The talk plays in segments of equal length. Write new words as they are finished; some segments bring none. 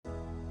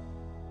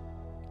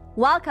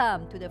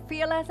Welcome to the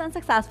Fearless and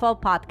Successful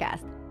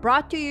podcast,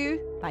 brought to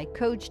you by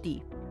Coach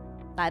D.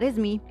 That is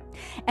me,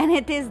 and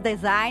it is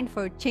designed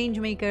for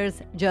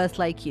changemakers just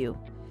like you.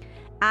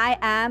 I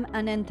am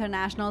an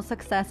international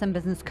success and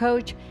business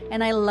coach,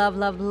 and I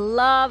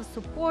love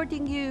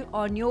supporting you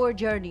on your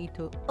journey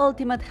to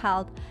ultimate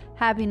health,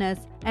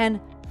 happiness, and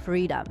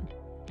freedom.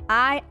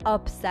 I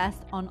obsess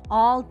on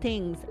all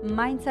things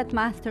mindset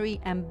mastery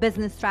and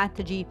business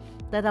strategy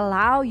that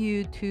allow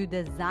you to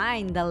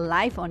design the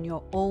life on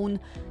your own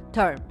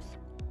terms.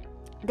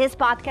 This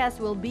podcast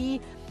will be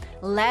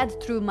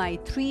led through my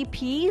 3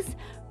 P's: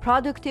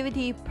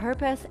 productivity,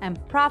 purpose, and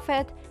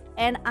profit.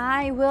 And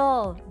I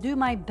will do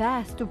my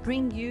best to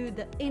bring you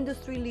the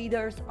industry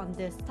leaders on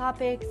these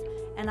topics.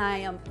 And I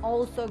am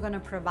also going to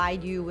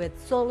provide you with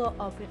solo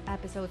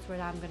episodes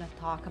where I'm going to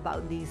talk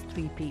about these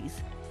 3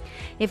 P's.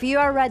 If you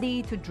are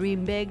ready to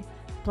dream big,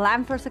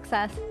 plan for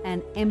success,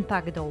 and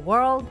impact the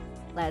world,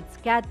 let's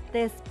get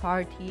this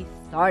party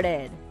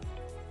started.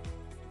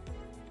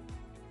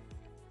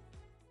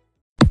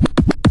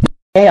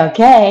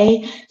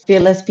 Okay,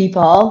 fearless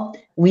people,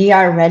 we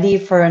are ready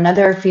for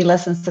another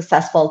Fearless and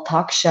Successful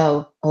talk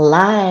show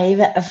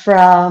live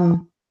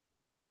from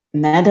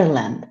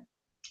Netherlands.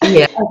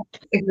 Yeah,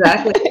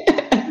 exactly.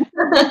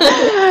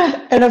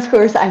 And of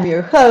course, I'm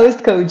your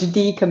host, Coach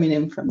D, coming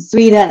in from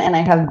Sweden, and I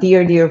have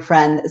dear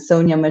friend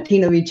Sonja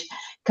Martinovic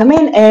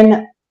coming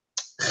in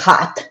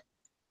hot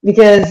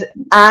because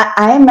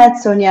I met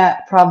Sonja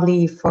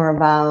probably for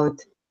about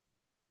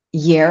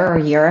year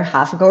and a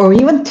half ago, or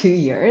even 2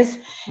 years,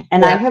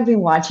 and I have been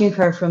watching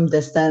her from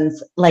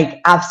distance,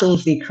 like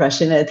absolutely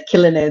crushing it,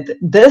 killing it.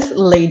 This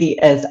lady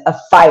is a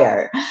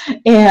fire,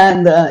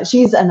 and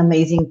she's an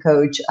amazing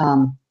coach,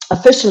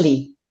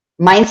 officially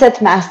mindset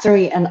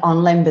mastery and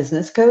online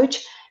business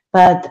coach,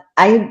 but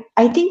I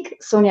think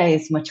Sonja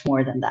is much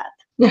more than that.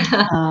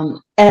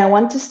 And I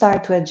want to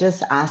start with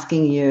just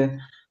asking you,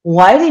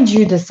 why did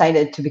you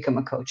decide to become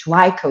a coach?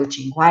 Why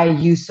coaching? Why are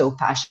you so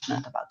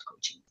passionate about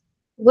coaching?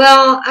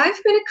 Well,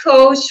 I've been a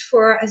coach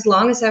for as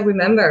long as I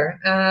remember.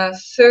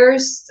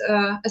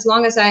 As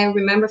long as I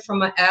remember from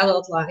my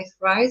adult life,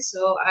 right?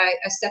 So I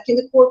stepped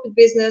into corporate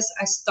business.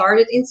 I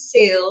started in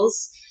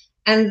sales.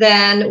 And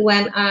then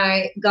when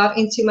I got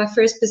into my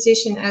first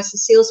position as a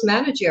sales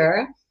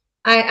manager,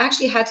 I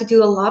actually had to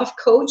do a lot of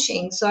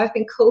coaching. So I've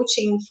been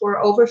coaching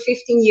for over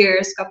 15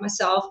 years, got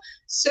myself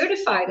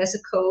certified as a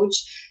coach,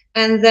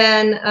 and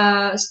then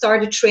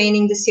started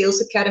training the sales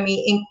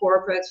academy in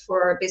corporate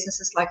for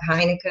businesses like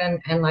Heineken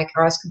and like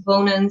RS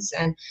Components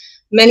and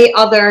many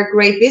other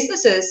great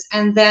businesses.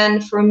 And then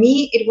for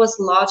me, it was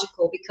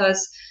logical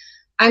because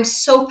I'm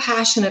so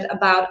passionate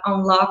about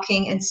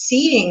unlocking and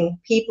seeing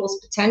people's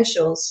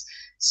potentials.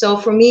 So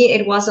for me,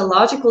 it was a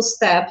logical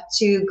step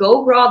to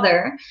go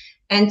broader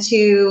and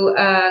to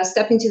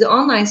step into the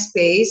online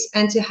space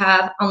and to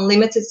have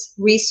unlimited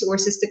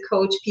resources to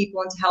coach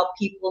people and to help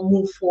people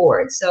move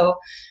forward. So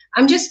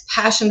I'm just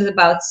passionate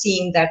about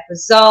seeing that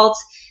result,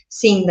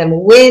 seeing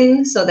them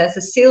win. So that's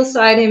the sales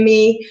side in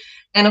me.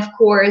 And of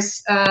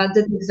course,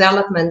 the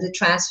development, the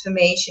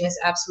transformation is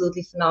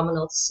absolutely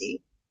phenomenal to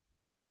see.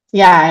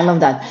 Yeah, I love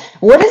that.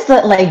 What is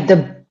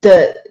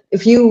the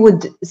if you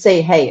would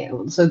say, hey,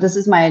 so this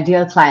is my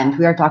ideal client,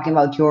 we are talking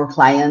about your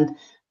client,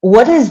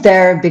 what is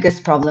their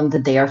biggest problem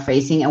that they are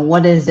facing, and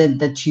what is it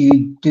that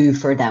you do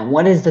for them?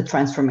 What is the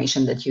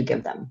transformation that you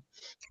give them?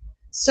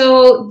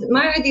 So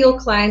my ideal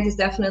client is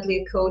definitely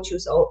a coach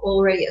who's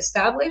already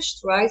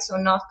established, right? So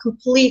not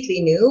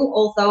completely new,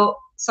 although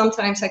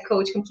sometimes I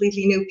coach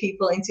completely new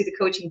people into the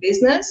coaching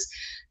business.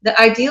 The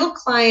ideal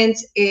client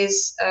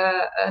is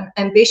an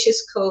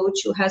ambitious coach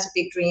who has a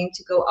big dream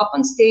to go up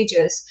on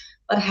stages,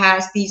 but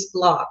has these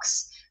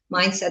blocks,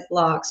 mindset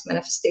blocks,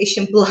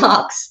 manifestation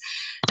blocks,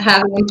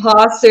 having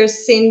imposter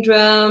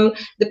syndrome,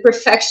 the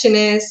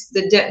perfectionist,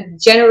 the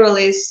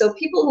generalist. So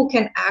people who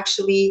can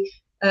actually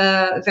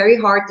very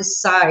hard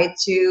decide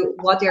to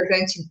what they're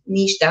going to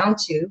niche down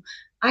to.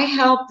 I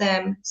help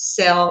them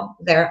sell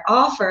their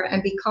offer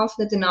and be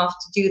confident enough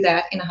to do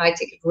that in a high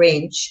ticket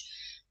range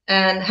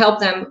and help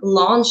them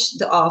launch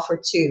the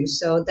offer too.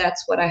 So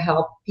that's what I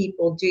help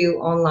people do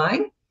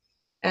online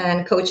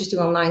and coaches do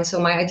online. So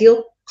my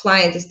ideal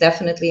client is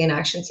definitely an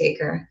action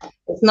taker.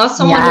 It's not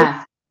someone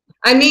who,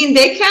 I mean,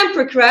 they can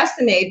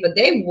procrastinate, but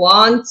they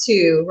want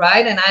to,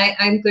 right? And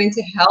I'm going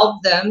to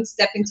help them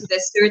step into their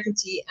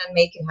certainty and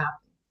make it happen.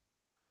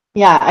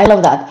 Yeah, I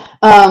love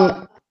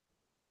that.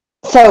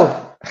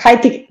 So high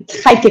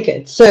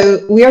ticket.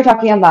 So we are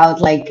talking about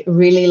like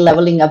really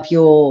leveling up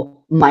your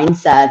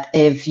mindset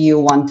if you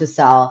want to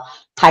sell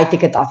high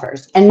ticket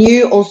offers. And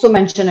you also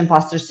mentioned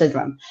imposter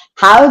syndrome.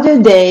 How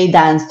do they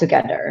dance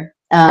together?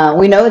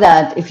 We know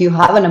that if you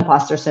have an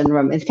imposter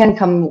syndrome, it can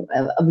come,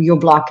 your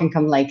block can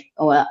come like,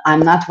 oh, I'm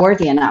not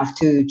worthy enough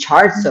to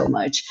charge so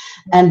much.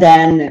 And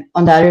then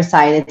on the other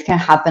side, it can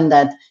happen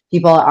that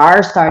people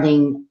are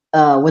starting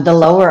with a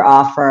lower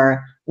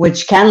offer,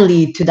 which can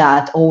lead to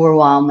that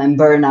overwhelm and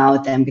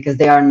burnout, and because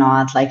they are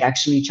not like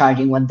actually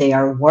charging what they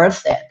are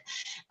worth it.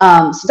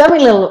 So tell me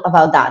a little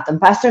about that,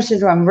 imposter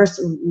syndrome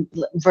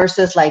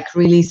versus like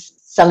really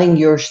selling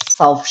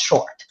yourself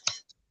short.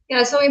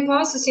 Yeah, so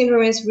imposter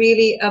syndrome is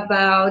really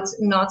about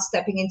not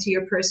stepping into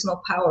your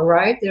personal power,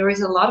 right? There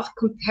is a lot of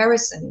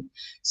comparison.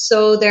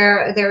 So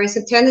there is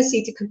a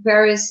tendency to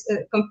compare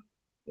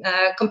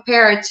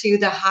to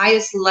the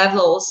highest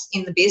levels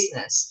in the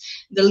business,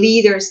 the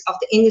leaders of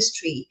the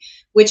industry,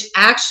 which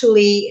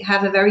actually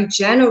have a very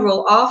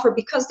general offer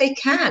because they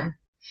can.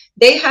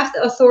 They have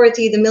the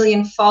authority, the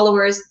million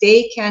followers,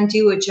 they can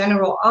do a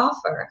general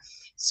offer.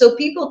 So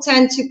people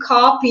tend to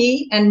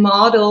copy and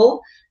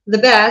model the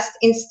best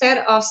instead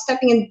of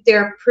stepping in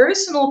their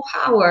personal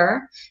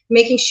power,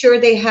 making sure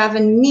they have a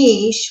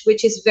niche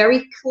which is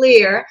very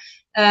clear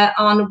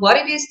on what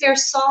it is they're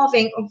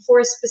solving for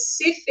a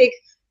specific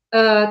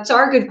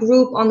target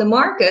group on the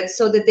market,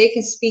 so that they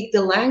can speak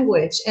the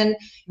language. And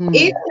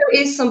if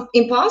there is some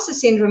imposter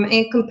syndrome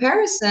in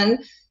comparison,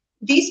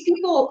 these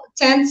people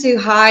tend to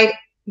hide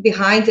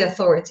behind the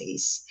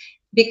authorities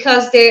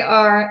because they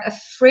are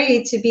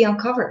afraid to be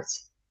uncovered,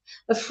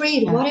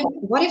 afraid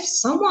what if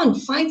someone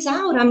finds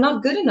out I'm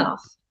not good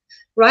enough,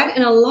 right?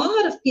 And a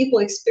lot of people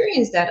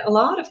experience that. A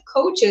lot of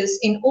coaches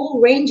in all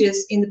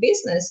ranges in the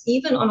business,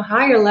 even on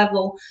higher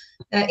level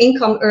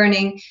income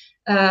earning,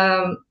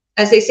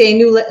 as they say,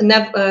 new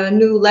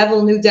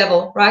level, new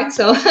devil, right?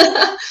 So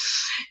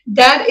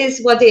that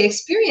is what they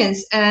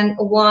experience. And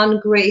one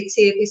great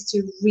tip is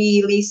to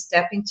really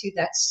step into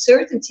that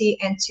certainty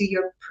and to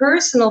your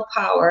personal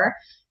power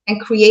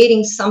and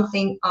creating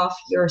something of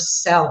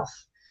yourself,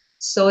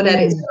 so that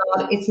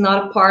it's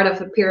not a part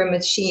of a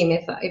pyramid scheme,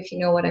 if you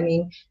know what I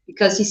mean,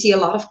 because you see a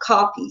lot of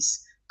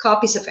copies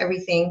of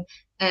everything,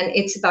 and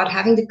it's about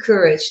having the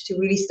courage to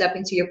really step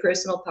into your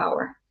personal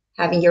power,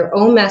 having your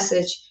own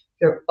message,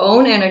 your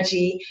own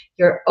energy,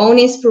 your own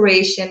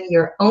inspiration,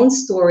 your own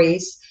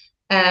stories,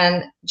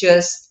 and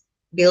just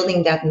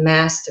building that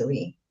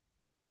mastery.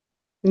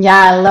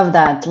 Yeah, I love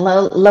that.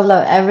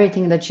 Love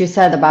everything that you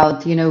said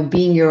about,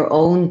 being your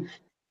own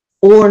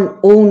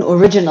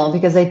original,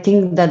 because I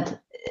think that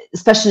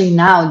especially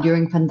now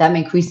during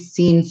pandemic, we've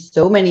seen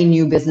so many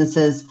new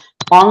businesses,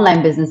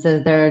 online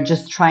businesses, that are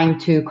just trying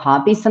to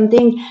copy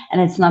something,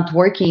 and it's not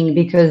working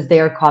because they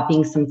are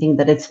copying something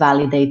that it's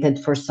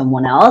validated for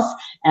someone else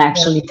and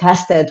actually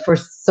tested for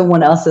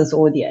someone else's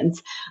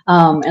audience.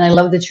 And I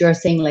love that you are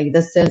saying like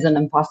this is an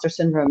imposter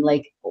syndrome.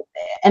 Like,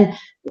 and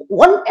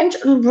one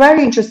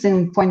very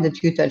interesting point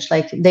that you touched,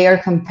 like they are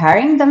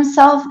comparing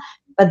themselves,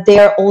 but they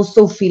are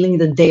also feeling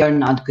that they are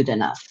not good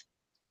enough.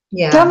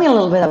 Tell me a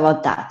little bit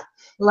about that.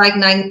 Like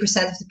 90%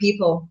 of the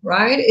people,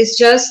 right?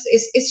 It's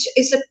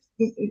a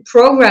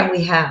program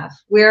we have.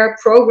 We're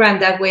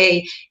programmed that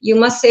way. You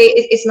must say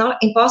it's not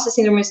imposter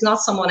syndrome. It's not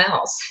someone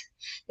else.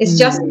 It's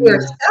just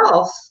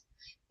yourself.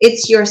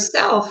 It's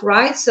yourself,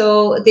 right?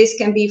 So this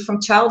can be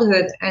from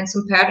childhood and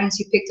some patterns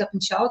you picked up in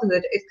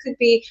childhood. It could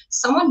be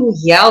someone who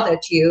yelled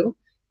at you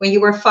when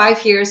you were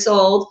 5 years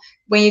old,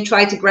 when you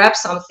tried to grab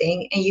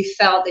something and you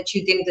felt that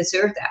you didn't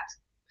deserve that.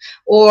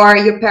 Or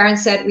your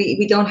parents said,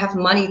 we don't have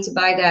money to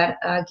buy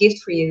that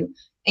gift for you,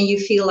 and you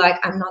feel like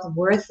I'm not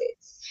worth it.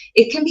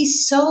 It can be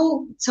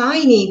so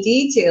tiny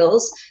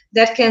details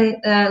that can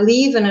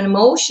leave an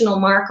emotional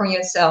mark on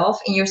yourself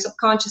in your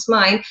subconscious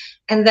mind.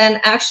 And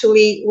then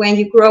actually when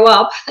you grow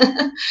up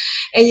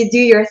and you do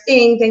your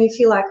thing, then you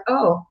feel like,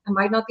 oh, I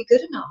might not be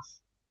good enough.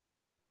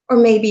 Or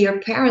maybe your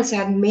parents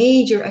had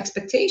major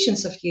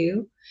expectations of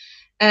you,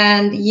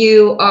 and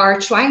you are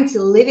trying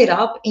to live it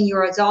up in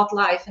your adult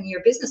life and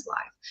your business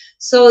life.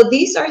 So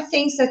these are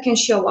things that can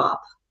show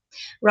up,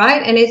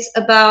 right? And it's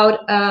about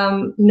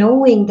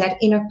knowing that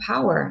inner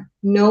power,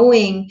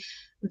 knowing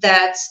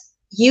that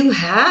you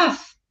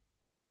have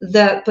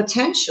the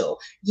potential,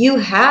 you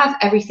have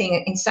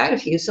everything inside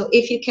of you. So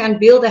if you can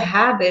build a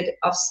habit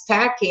of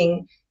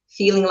stacking,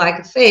 feeling like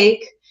a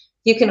fake,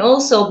 you can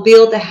also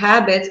build a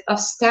habit of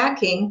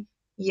stacking.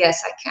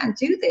 Yes, I can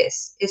do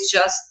this. It's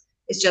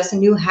just a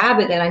new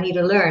habit that I need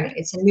to learn.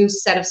 It's a new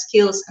set of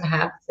skills and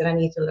habits that I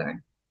need to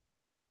learn.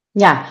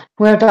 Yeah,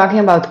 we're talking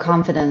about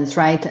confidence,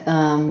 right?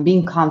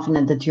 Being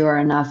confident that you are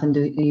enough and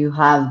you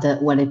have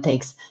what it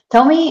takes.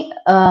 Tell me,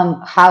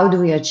 how do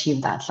we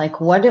achieve that?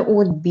 Like, what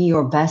would be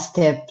your best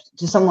tip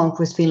to someone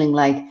who's feeling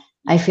like,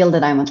 I feel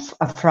that I'm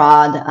a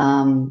fraud,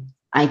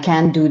 I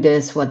can't do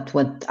this, what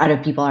other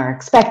people are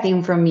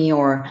expecting from me,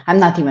 or I'm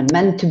not even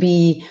meant to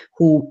be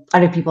who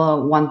other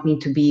people want me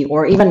to be,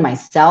 or even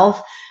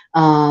myself,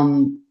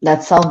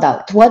 that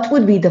self-doubt. What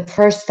would be the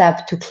first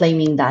step to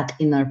claiming that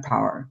inner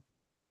power?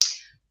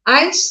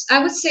 I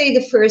would say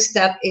the first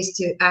step is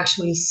to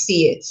actually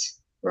see it,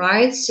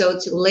 right? So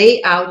to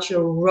lay out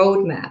your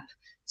roadmap.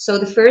 So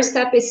the first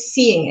step is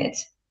seeing it.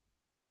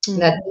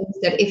 That means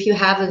that if you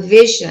have a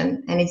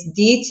vision and it's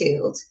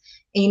detailed,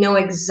 and you know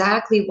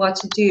exactly what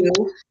to do,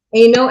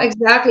 and you know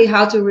exactly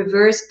how to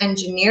reverse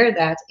engineer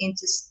that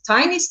into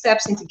tiny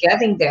steps into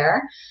getting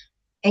there,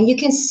 and you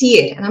can see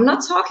it. And I'm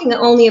not talking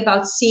only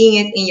about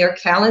seeing it in your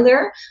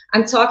calendar.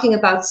 I'm talking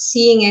about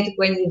seeing it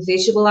when you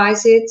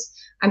visualize it.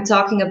 I'm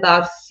talking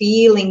about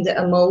feeling the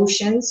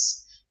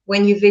emotions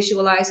when you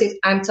visualize it.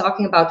 I'm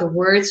talking about the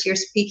words you're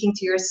speaking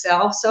to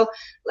yourself. So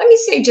let me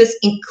say, just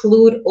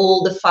include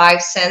all the five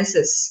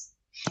senses.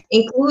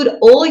 Include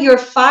all your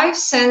five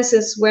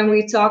senses when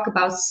we talk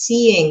about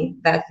seeing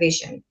that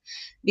vision,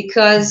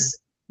 because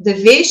the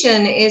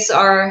vision is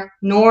our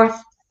North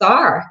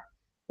Star,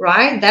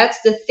 right? That's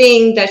the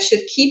thing that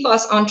should keep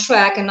us on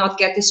track and not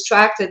get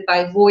distracted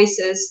by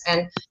voices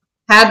and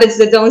habits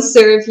that don't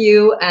serve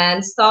you,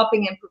 and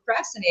stopping and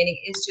procrastinating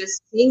is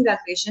just seeing that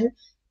vision.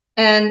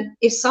 And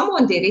if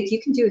someone did it,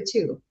 you can do it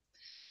too,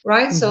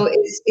 right? So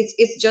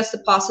it's just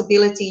a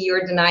possibility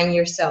you're denying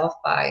yourself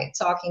by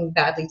talking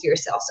badly to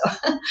yourself. So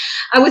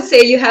I would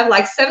say you have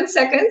like 7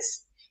 seconds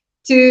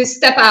to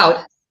step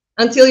out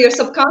until your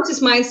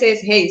subconscious mind says,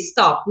 hey,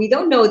 stop, we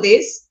don't know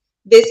this,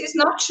 this is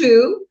not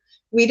true,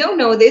 we don't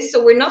know this,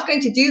 so we're not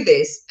going to do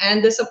this.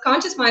 And the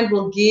subconscious mind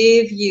will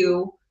give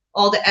you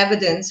all the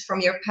evidence from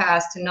your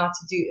past to not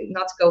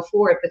to go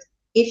forward. But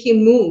if you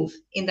move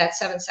in that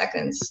 7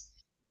 seconds,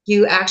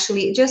 you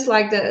actually, just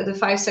like the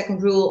 5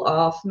 second rule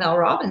of Mel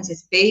Robbins,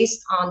 is based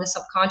on the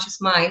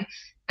subconscious mind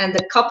and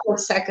the couple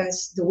of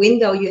seconds, the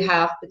window you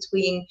have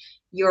between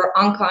your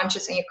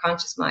unconscious and your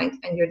conscious mind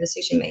and your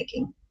decision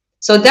making.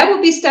 So that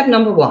would be step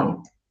number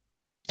one.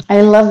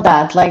 I love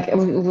that, like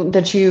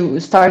that you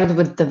started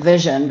with the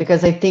vision,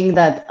 because I think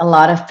that a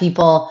lot of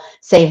people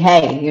say,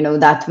 hey,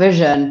 that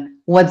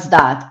vision, what's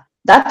that?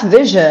 That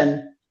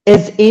vision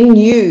is in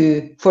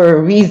you for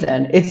a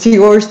reason. It's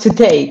yours to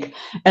take.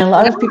 And a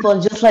lot of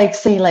people just like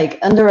say, like,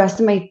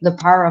 underestimate the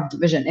power of the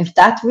vision. If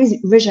that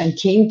vision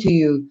came to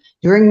you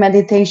during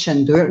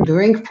meditation,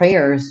 during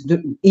prayers,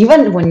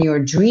 even when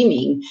you're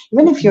dreaming,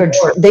 even if you're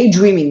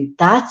daydreaming,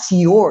 that's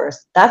yours.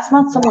 That's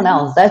not someone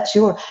else. That's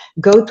your,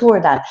 go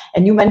toward that.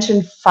 And you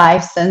mentioned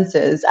five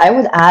senses. I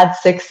would add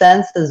sixth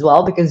sense as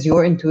well, because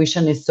your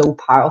intuition is so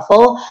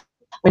powerful.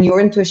 When your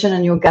intuition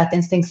and your gut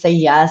instinct say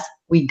yes,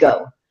 we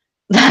go.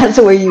 That's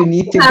where you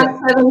need to have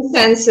go. 7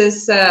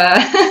 senses.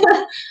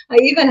 I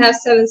even have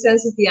 7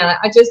 senses, Diana.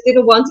 I just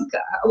didn't want to.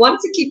 I wanted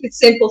to keep it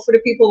simple for the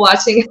people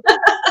watching.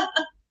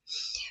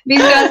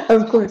 Because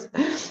of course,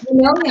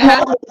 you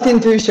have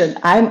intuition.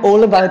 I'm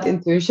all about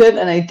intuition,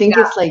 and I think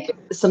it's like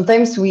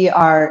sometimes we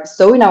are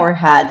so in our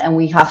head and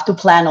we have to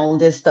plan all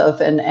this stuff,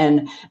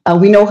 and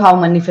we know how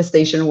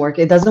manifestation works.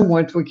 It doesn't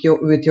work with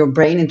your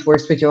brain. It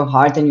works with your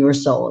heart and your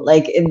soul.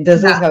 Like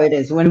this is how it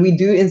is. When we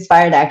do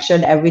inspired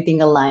action, everything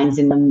aligns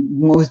in the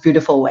most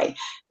beautiful way.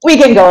 We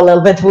can go a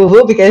little bit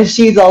woo-woo because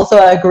she's also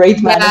a great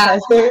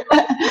manifester.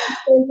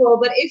 Simple,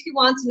 but if you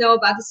want to know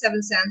about the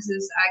 7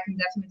 senses, I can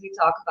definitely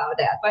talk about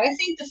that. But I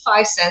think the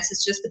 5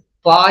 senses, just the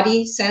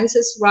body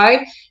senses,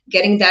 right?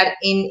 Getting that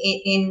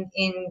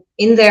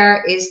in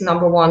there is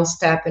number one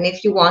step. And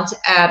if you want to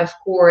add, of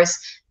course,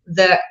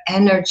 the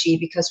energy,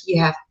 because we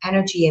have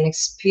energy and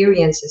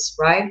experiences,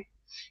 right?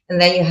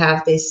 And then you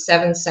have this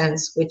 7th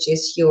sense, which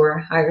is your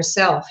higher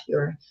self,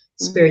 your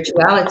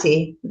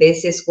spirituality.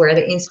 This is where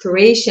the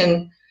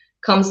inspiration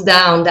comes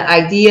down, the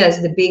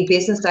ideas, the big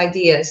business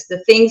ideas,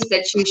 the things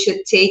that you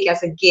should take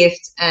as a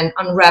gift and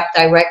unwrap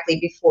directly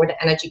before the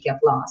energy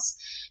gets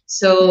lost.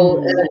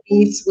 So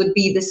these would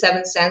be the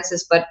 7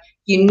 senses, but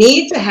you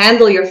need to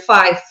handle your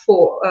 5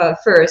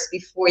 first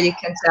before you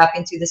can tap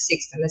into the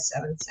 6th and the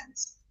 7th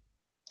sense.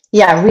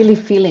 Yeah, really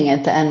feeling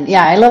it. And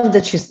yeah, I love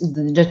that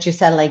you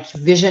said, like,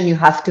 vision, you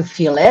have to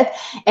feel it.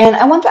 And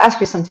I want to ask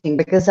you something,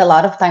 because a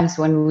lot of times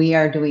when we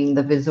are doing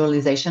the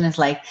visualization, it's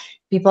like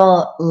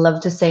people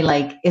love to say,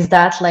 like, is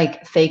that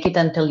like fake it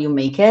until you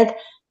make it?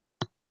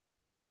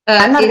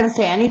 I'm not going to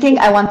say anything.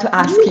 I want to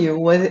ask you.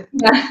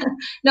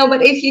 No,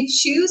 but if you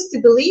choose to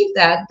believe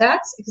that,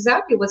 that's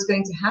exactly what's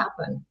going to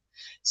happen.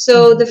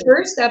 So the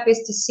first step is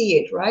to see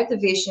it, right? The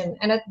vision.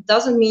 And it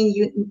doesn't mean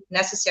you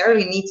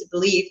necessarily need to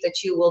believe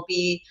that you will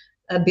be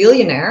a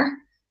billionaire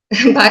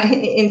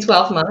in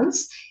 12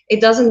 months.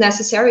 It doesn't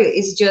necessarily.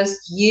 It's just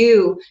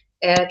you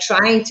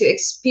trying to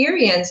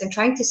experience and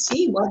trying to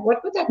see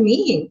what would that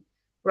mean,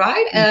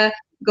 right?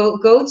 Go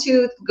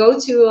to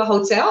a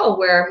hotel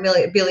where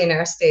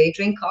billionaires stay,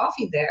 drink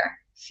coffee there,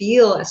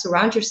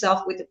 surround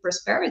yourself with the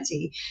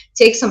prosperity,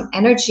 take some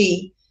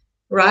energy,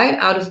 right,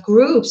 out of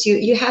groups.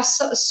 You have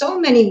so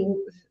many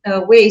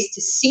ways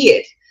to see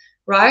it,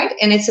 right?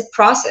 And it's a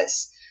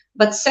process.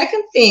 But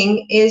second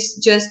thing is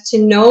just to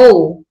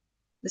know.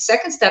 The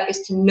second step is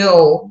to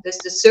know this.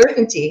 The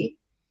certainty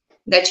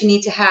that you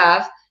need to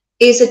have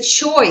is a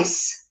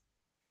choice.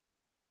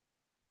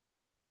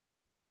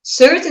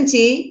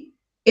 Certainty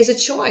is a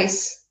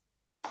choice.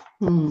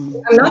 I'm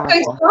not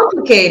going to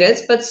complicate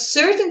it, but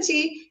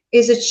certainty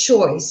is a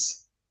choice.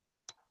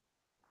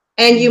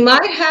 And you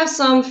might have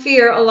some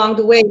fear along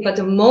the way, but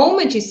the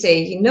moment you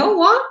say, you know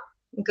what,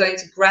 I'm going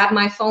to grab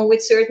my phone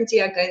with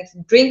certainty, I'm going to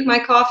drink my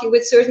coffee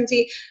with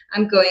certainty,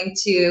 I'm going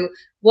to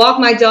walk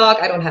my dog,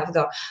 I don't have a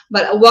dog,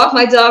 but walk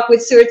my dog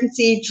with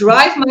certainty,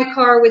 drive my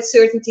car with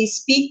certainty,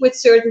 speak with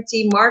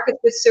certainty, market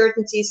with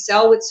certainty,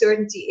 sell with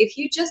certainty. If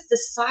you just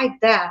decide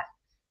that,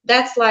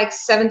 that's like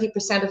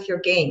 70% of your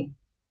game,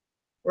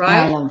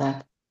 right? I love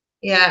that.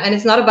 Yeah, and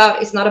it's not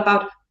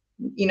about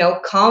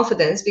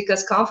confidence,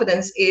 because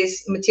confidence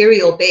is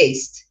material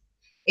based.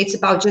 It's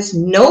about just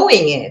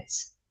knowing it.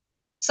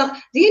 So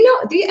do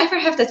you ever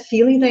have that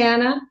feeling,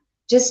 Diana?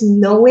 Just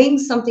knowing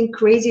something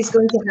crazy is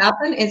going to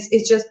happen.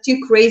 It's just too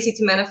crazy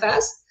to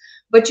manifest,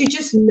 but you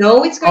just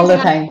know it's going All to the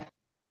happen. time.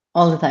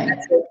 All the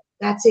That's time. it.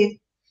 That's it.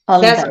 All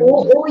the That's time.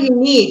 all you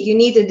need. You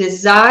need a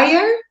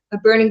desire, a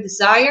burning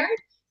desire.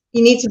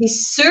 You need to be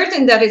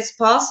certain that it's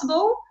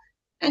possible,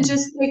 and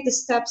just take the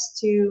steps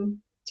to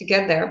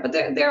get there. But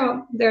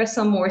there are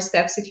some more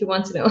steps if you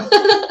want to know.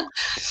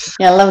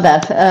 Yeah, I love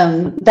that.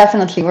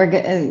 Definitely.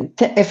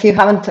 If you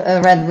haven't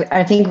read,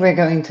 I think we're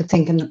going to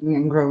Think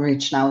and Grow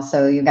Rich now.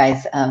 So you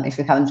guys, if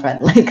you haven't read,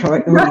 like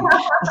read.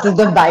 This is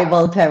the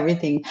Bible to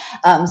everything.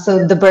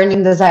 So the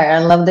burning desire. I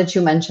love that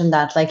you mentioned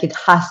that. Like it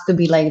has to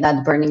be like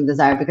that burning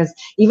desire, because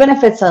even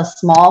if it's a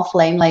small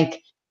flame,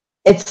 like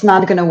it's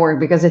not going to work,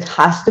 because it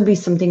has to be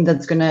something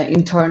that's going to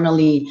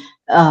internally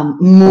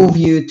move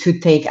you to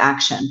take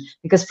action.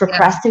 Because Yeah.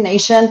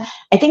 procrastination,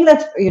 I think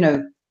that's,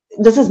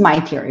 this is my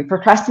theory.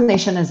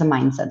 Procrastination is a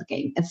mindset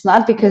game. It's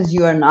not because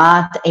you are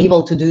not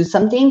able to do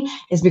something,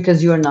 it's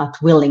because you are not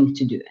willing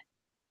to do it.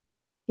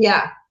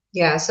 Yeah,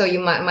 yeah. So you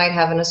might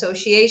have an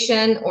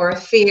association or a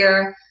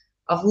fear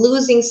of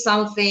losing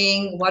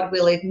something. What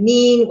will it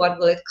mean? What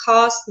will it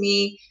cost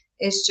me?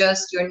 It's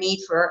just your need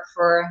for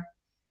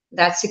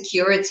that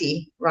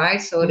security,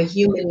 right? So the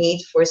human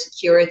need for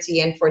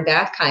security and for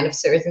that kind of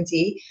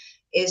certainty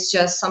is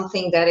just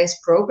something that is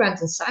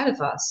programmed inside of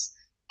us,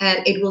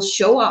 and it will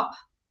show up.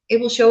 It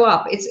will show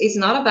up. It's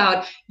not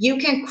about you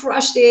can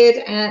crush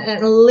it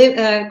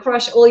and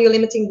crush all your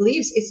limiting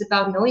beliefs. It's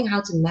about knowing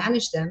how to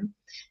manage them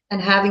and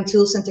having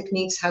tools and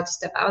techniques how to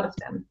step out of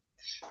them.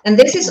 And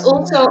this is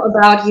also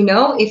about,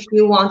 if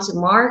you want to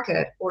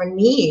market or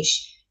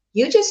niche,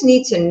 you just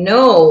need to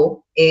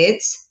know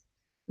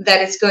that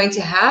it's going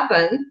to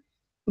happen,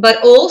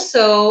 but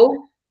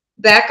also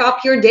back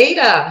up your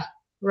data,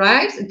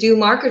 right? Do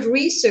market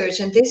research.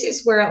 And this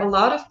is where a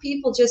lot of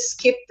people just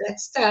skip that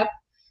step,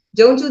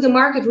 don't do the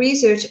market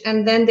research,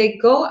 and then they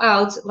go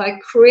out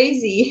like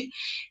crazy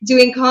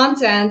doing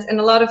content and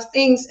a lot of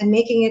things and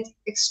making it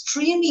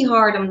extremely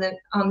hard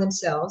on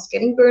themselves,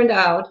 getting burned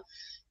out.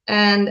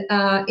 And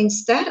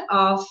instead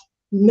of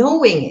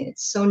knowing it,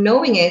 so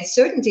knowing it,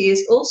 certainty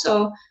is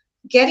also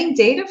getting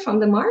data from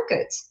the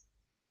market,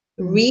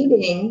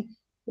 reading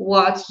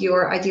what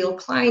your ideal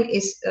client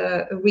is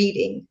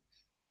reading,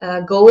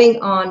 going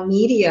on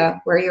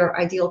media where your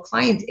ideal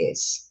client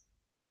is,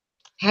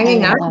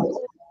 hanging out.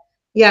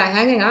 Yeah,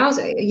 hanging out.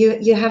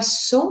 You have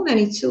so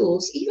many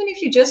tools. Even if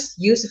you just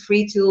use a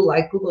free tool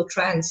like Google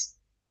Trends,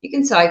 you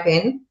can type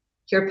in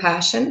your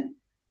passion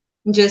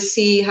and just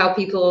see how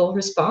people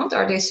respond.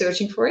 Are they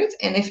searching for it?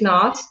 And if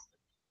not,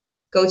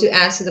 go to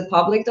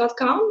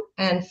answerthepublic.com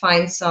and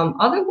find some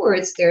other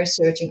words they're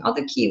searching,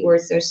 other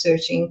keywords they're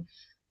searching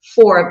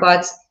for.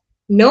 But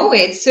know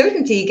it,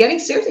 certainty, getting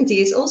certainty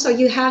is also,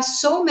 you have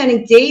so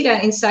many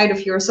data inside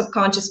of your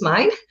subconscious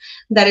mind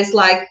that is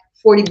like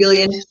 40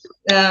 billion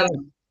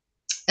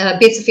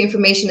bits of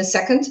information a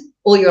second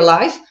all your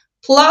life.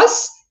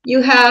 Plus,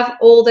 you have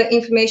all the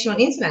information on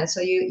internet. So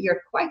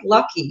you're quite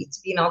lucky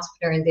to be an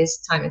entrepreneur in this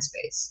time and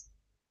space.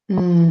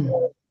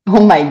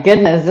 Oh my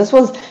goodness, this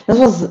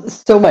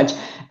was so much.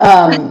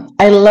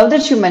 I love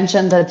that you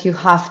mentioned that you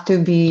have to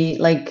be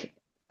like,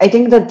 I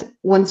think that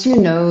once you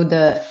know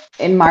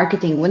in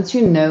marketing, once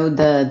you know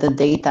the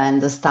data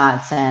and the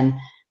stats, and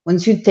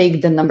once you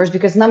take the numbers,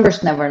 because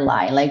numbers never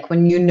lie. Like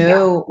when you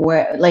know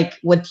where, like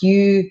what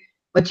you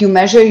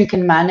measure, you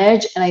can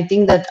manage. And I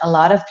think that a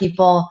lot of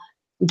people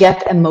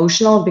get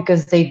emotional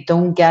because they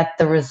don't get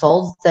the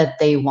results that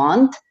they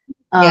want.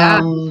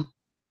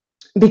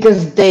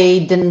 Because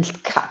they didn't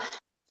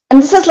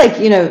and this is like,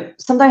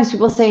 sometimes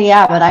people say,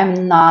 yeah, but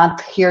I'm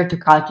not here to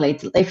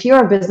calculate. If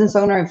you're a business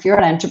owner, if you're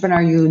an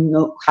entrepreneur,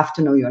 have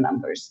to know your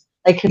numbers.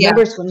 Like your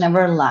numbers will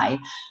never lie.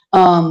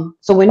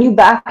 So when you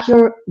back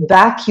your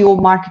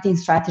marketing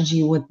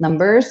strategy with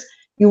numbers,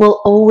 you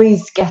will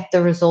always get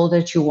the result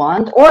that you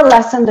want or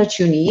lesson that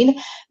you need.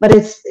 But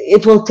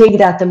it will take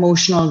that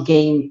emotional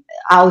game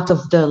out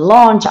of the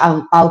launch,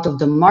 out of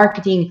the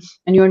marketing,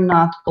 and you're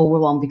not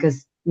overwhelmed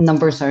because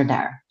numbers are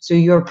there. So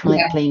you're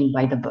playing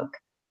by the book.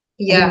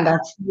 Yeah,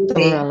 that's so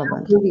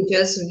relevant. Absolutely.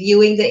 Just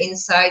viewing the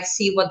inside,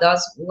 see what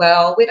does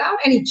well without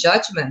any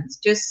judgment.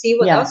 Just see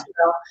what does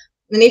well.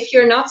 And if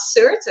you're not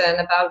certain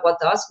about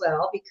what does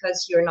well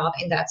because you're not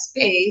in that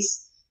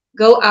space,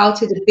 go out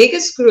to the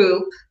biggest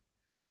group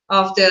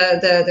of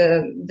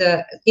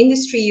the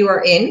industry you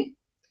are in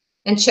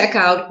and check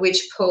out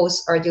which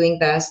posts are doing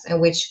best and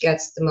which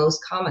gets the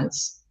most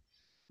comments.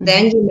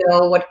 Then you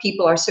know what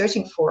people are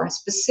searching for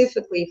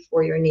specifically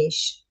for your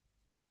niche.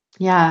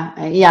 Yeah,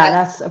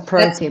 that's a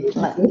pro tip.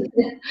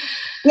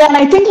 Yeah, and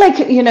I think like,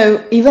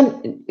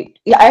 even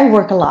I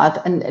work a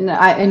lot, and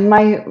in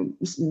my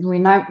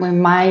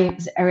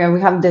area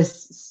we have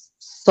this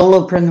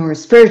solopreneurs,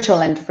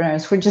 spiritual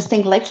entrepreneurs who just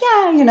think like,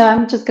 yeah,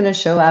 I'm just going to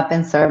show up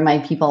and serve my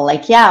people.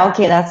 Like, yeah,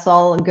 okay, that's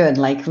all good.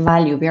 Like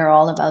value, we are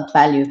all about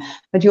value.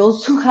 But you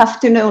also have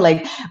to know,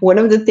 like, one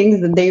of the things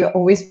that they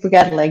always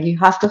forget, like, you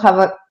have to have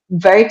a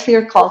very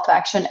clear call to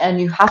action, and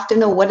you have to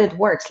know what it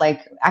works.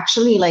 Like,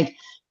 actually, like,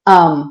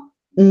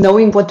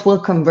 knowing what will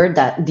convert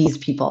these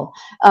people.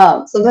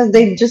 Sometimes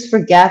they just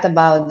forget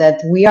about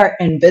that we are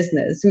in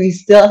business. We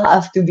still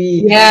have to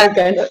be Yeah.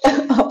 kind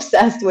of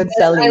obsessed with Yes,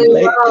 selling.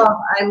 Like,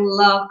 I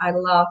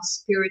love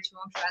spiritual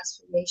and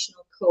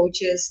transformational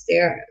coaches.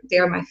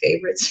 They're my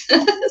favorites.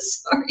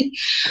 Sorry,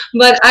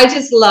 but I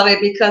just love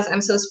it because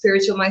I'm so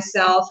spiritual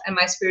myself, and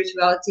my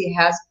spirituality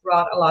has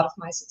brought a lot of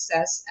my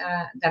success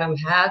that I'm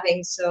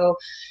having. So,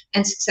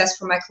 and success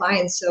for my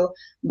clients. So,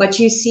 but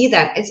you see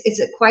that it's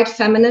a quite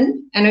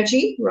feminine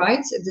energy,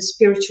 right? The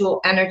spiritual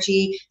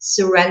energy,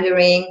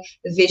 surrendering,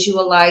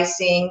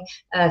 visualizing,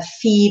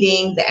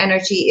 feeding. The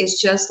energy is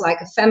just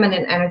like a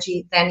feminine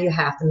energy. Then you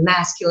have the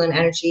masculine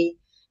energy,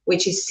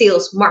 which is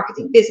sales,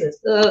 marketing, business.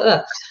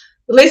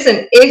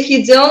 Listen, if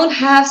you don't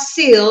have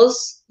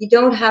sales, you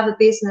don't have a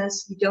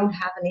business, you don't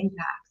have an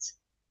impact.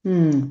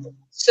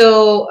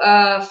 So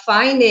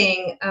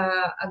finding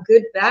a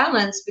good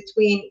balance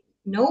between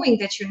knowing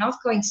that you're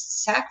not going to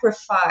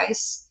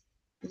sacrifice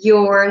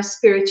your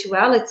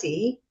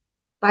spirituality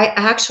by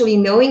actually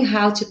knowing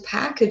how to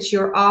package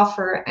your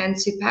offer and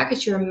to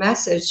package your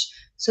message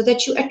so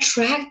that you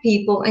attract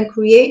people and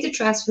create the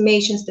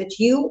transformations that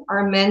you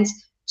are meant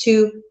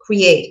to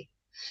create.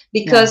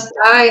 Because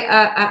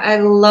I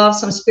love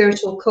some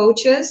spiritual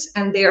coaches,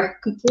 and they're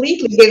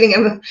completely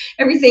giving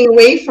everything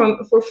away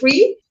for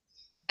free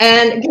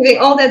and giving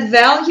all that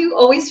value,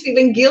 always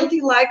feeling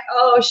guilty, like,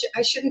 oh,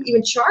 I shouldn't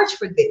even charge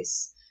for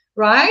this,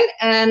 right?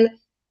 And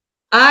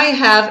I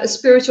have a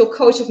spiritual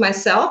coach of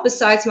myself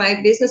besides my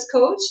business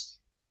coach,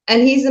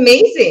 and he's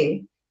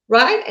amazing,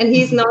 right? And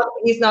he's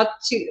not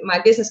too,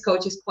 my business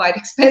coach is quite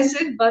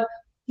expensive, but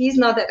he's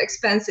not that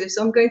expensive.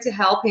 So I'm going to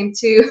help him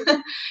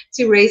to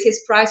to raise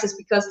his prices,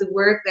 because the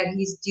work that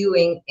he's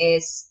doing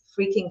is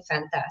freaking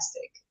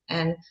fantastic.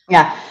 And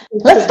yeah,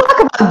 let's talk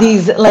about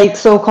these like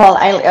so-called,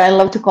 I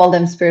love to call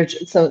them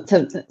spiritual,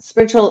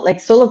 spiritual like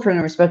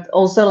solopreneurs, but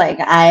also like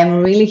I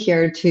am really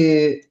here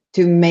to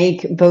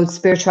make both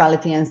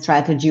spirituality and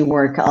strategy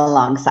work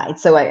alongside.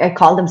 So I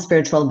call them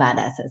spiritual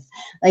badasses,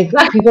 like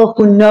people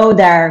who know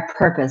their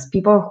purpose,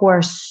 people who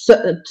are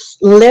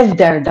live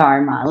their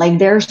dharma, like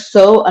they're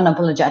so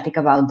unapologetic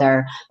about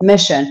their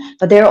mission,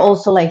 but they're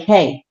also like,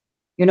 hey,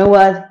 you know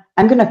what?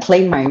 I'm going to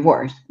claim my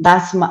worth.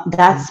 That's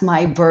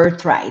my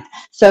birthright.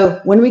 So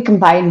when we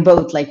combine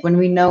both, like when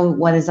we know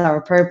what is our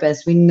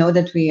purpose, we know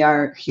that we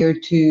are here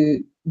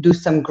to do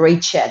some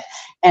great shit.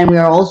 And we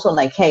are also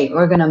like, hey,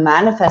 we're going to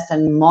manifest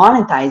and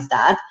monetize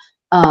that.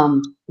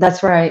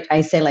 That's where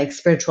I say like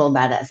spiritual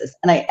badasses.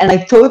 And I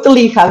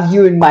totally have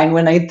you in mind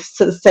when I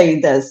say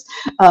this.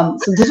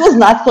 So this was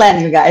not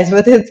planned, you guys,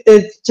 but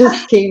it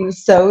just came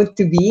so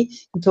to be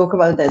to talk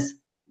about this.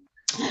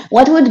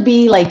 What would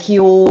be like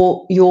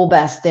your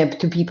best tip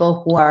to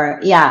people who are,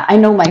 yeah, I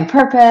know my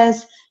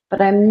purpose,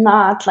 but I'm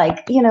not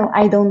like,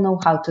 I don't know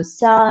how to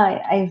sell.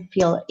 I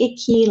feel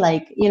icky,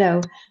 like,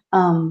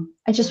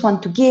 I just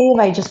want to give,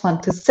 I just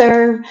want to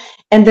serve.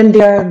 And then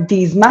there are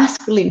these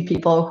masculine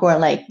people who are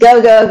like, go,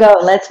 go, go,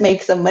 let's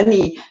make some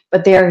money,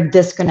 but they are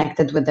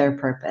disconnected with their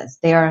purpose.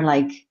 They are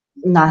like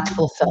not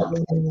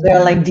fulfilled.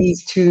 They're like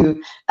these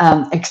two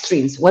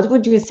extremes. What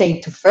would you say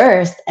to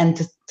first and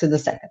to the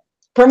second,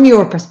 from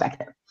your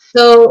perspective?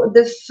 So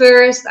the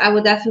first, I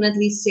would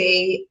definitely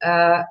say,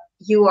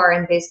 you are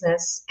in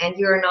business, and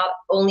you're not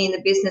only in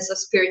the business of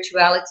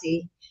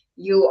spirituality,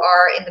 you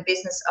are in the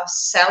business of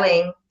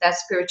selling that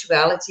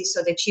spirituality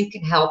so that you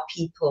can help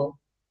people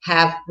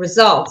have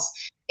results.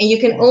 And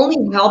you can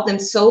only help them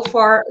so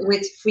far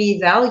with free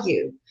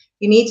value.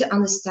 You need to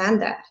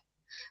understand that.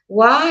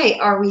 Why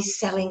are we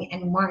selling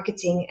and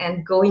marketing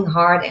and going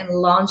hard and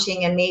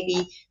launching and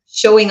maybe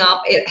showing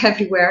up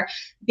everywhere?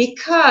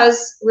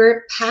 Because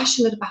we're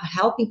passionate about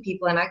helping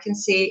people. And I can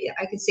say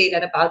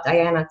that about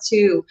Diana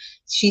too.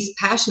 She's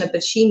passionate,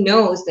 but she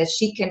knows that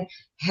she can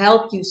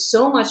help you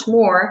so much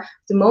more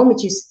the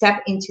moment you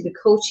step into the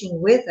coaching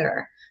with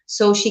her.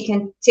 So she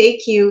can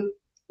take you,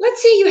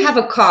 let's say you have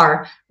a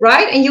car,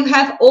 right? And you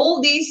have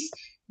all these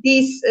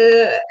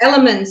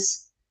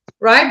elements,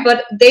 right?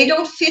 But they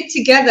don't fit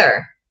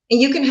together. And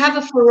you can have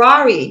a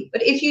Ferrari,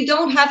 but if you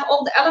don't have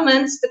all the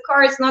elements, the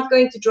car is not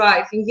going to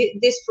drive. And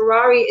this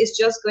Ferrari is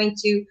just going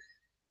to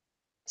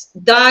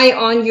die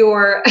on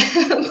your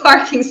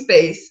parking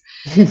space.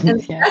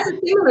 And that's a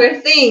similar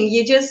thing.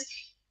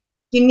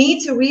 You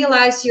need to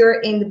realize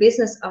you're in the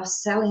business of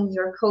selling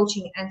your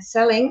coaching, and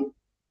selling,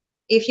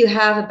 if you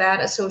have a bad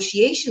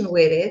association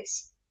with it,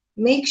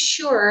 make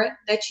sure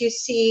that you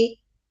see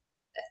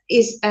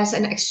is as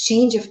an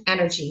exchange of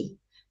energy.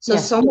 So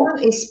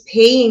someone is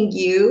paying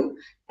you,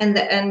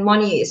 and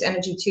money is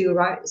energy too,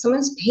 right?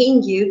 Someone's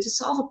paying you to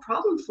solve a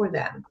problem for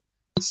them.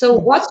 So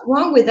what's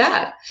wrong with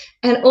that?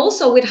 And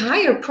also with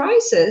higher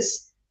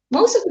prices,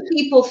 Most of the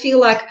people feel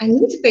like I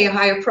need to pay a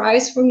higher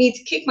price for me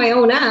to kick my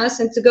own ass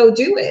and to go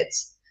do it.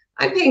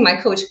 I'm paying my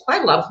coach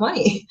quite a lot of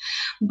money.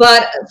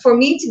 But for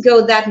me to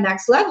go that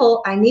next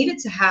level, I needed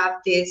to have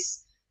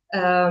this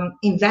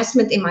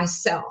investment in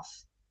myself.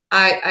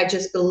 I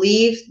just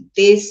believe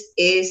this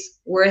is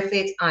worth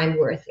it. I'm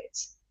worth it.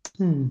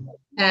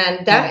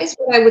 And that is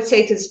what I would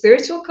say to the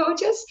spiritual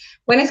coaches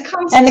when it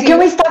comes and to. can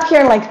we stop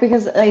here, like,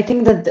 because I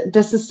think that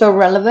this is so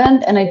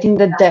relevant, and I think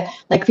that the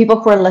like people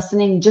who are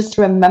listening, just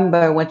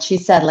remember what she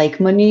said. Like,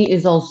 money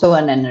is also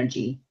an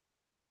energy.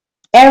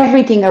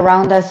 Everything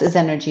around us is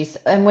energies,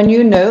 and when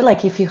you know,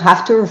 like, if you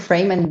have to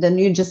reframe and then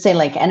you just say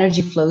like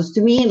energy flows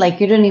to me, like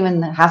you don't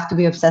even have to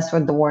be obsessed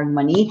with the word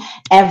money.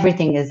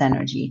 Everything is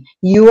energy.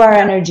 You are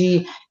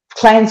energy.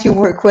 Clients you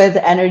work with,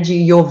 energy.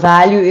 Your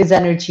value is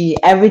energy.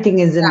 Everything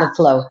is in the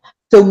flow.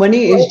 So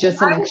money is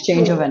just an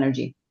exchange of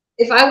energy.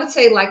 If I would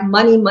say like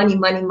money, money,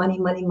 money, money,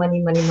 money,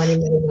 money, money, money, money,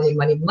 money,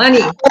 money,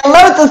 money. I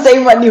love to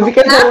say money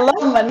because I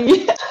love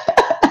money.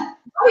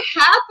 What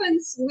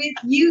happens with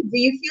you? Do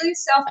you feel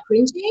yourself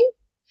cringing?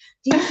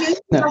 Do you feel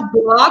yourself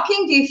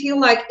blocking? Do you feel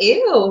like,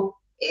 ew,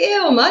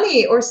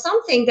 money, or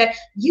something that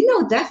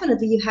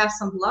definitely you have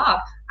some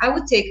block? I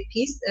would take a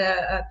piece of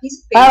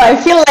paper. Oh, I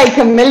feel like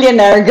a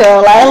millionaire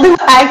girl.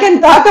 I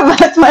can talk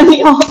about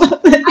money all the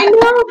time. I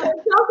know, but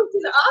I'm talking to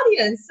the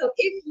audience. So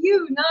if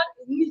you,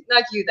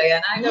 not you,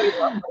 Diana, I know you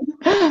love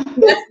money.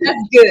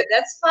 That's good.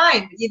 That's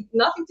fine.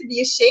 Nothing to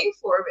be ashamed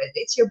for it.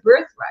 It's your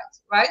birthright,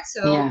 right?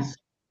 So yeah.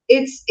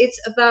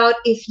 It's about,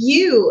 if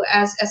you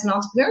as an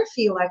entrepreneur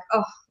feel like,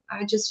 oh,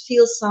 I just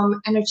feel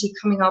some energy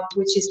coming up,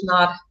 which is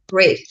not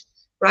great,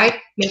 right?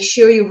 Make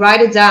sure you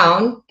write it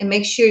down, and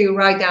make sure you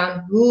write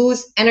down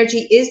whose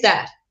energy is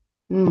that.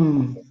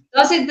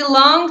 Does it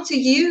belong to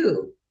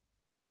you?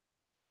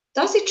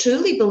 Does it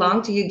truly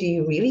belong to you? Do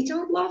you really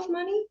don't love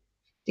money?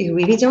 Do you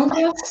really don't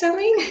love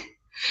selling?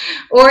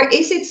 Or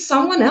is it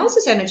someone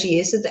else's energy?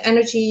 Is it the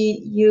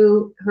energy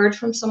you heard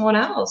from someone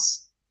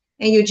else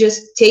and you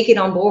just take it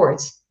on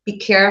board? Be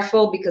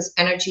careful, because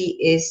energy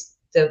is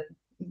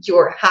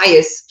your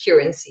highest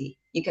currency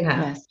you can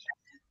have. Yes.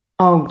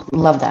 Oh,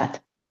 love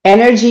that.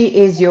 Energy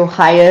is your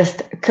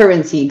highest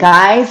currency.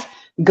 Guys,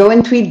 go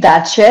and tweet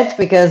that shit,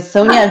 because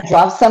Sonja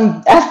dropped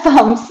some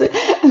F-bombs.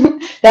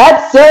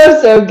 That's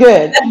so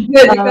good. That's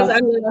good, because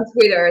I'm not on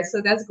Twitter,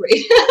 so that's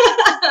great.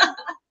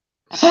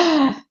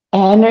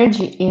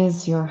 Energy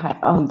is your high.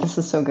 Oh, this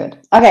is so good.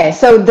 Okay,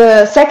 so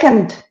the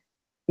second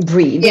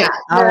breed. Yeah,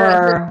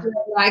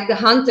 like the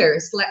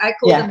hunters. Like I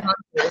call them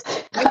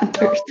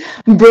hunters.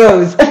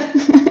 Bros.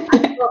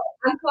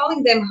 I'm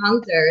calling them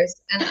hunters,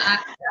 and I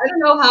don't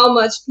know how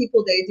much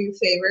people they do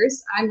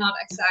favors. I'm not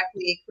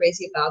exactly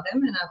crazy about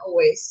them, and I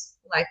always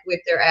like whip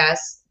their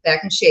ass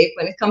back in shape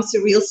when it comes to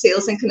real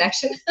sales and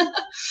connection.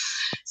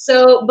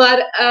 So,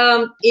 but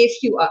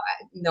if you are,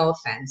 no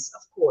offense,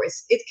 of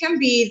course, it can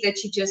be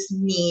that you just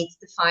need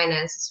the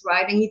finances,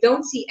 right? And you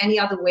don't see any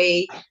other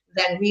way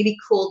than really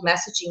cold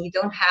messaging. You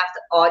don't have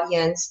the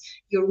audience.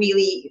 You're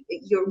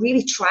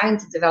really trying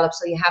to develop,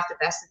 so you have the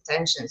best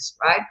intentions,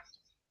 right?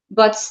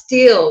 But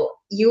still,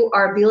 you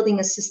are building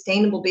a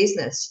sustainable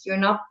business. You're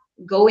not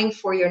going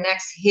for your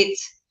next hit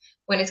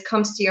when it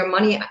comes to your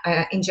money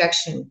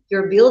injection.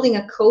 You're building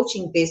a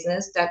coaching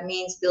business. That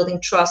means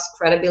building trust,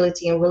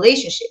 credibility, and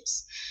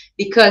relationships,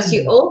 because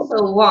you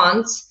also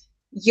want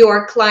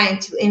your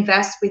client to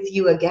invest with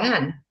you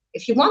again.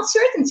 If you want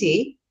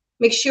certainty,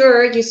 make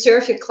sure you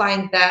serve your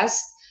client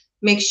best.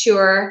 Make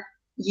sure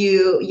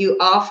you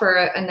offer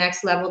a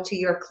next level to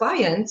your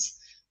client,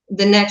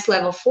 the next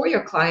level for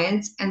your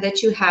clients, and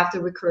that you have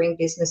the recurring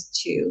business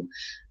too.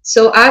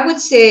 So I would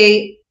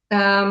say,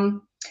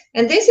 and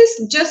this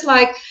is just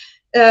like,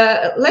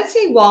 let's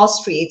say Wall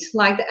Street,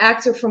 like the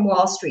actor from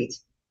Wall Street.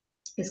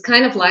 It's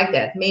kind of like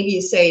that. Maybe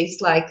you say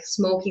it's like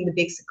smoking the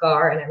big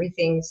cigar and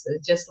everything. So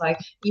just like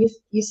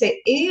you say,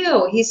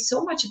 ew, he's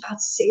so much about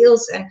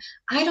sales and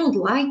I don't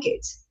like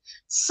it.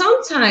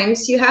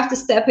 Sometimes you have to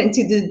step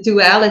into the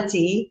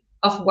duality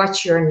of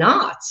what you're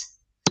not.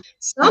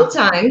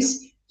 Sometimes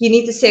you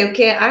need to say,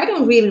 okay, I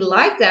don't really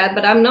like that,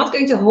 but I'm not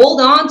going to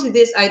hold on to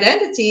this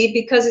identity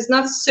because it's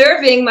not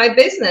serving my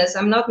business.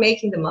 I'm not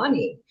making the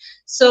money.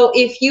 So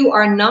if you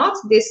are not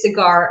this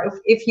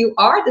cigar, if you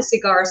are the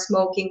cigar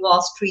smoking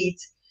Wall Street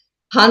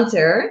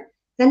hunter,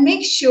 then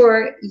make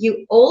sure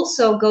you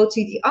also go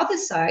to the other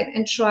side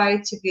and try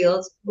to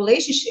build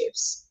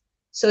relationships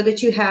so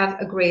that you have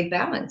a great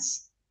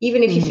balance.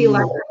 Even if you feel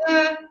like,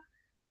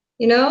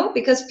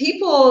 because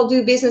people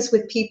do business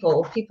with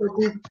people. People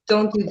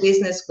don't do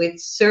business with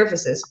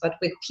services, but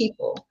with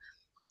people.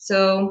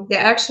 So they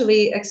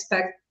actually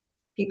expect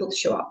people to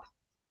show up.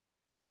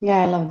 Yeah,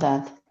 I love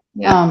that.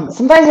 Yeah.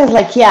 Sometimes it's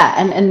like,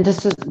 and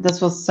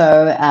this was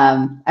so,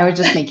 I was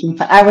just making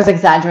fun. I was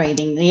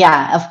exaggerating.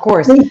 Yeah, of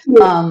course.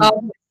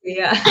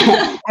 Yeah.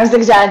 I was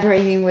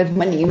exaggerating with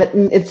money, but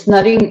it's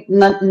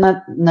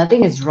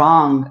nothing is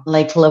wrong.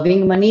 Like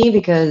loving money,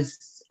 because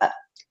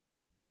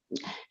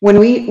when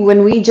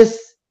we just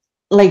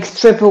like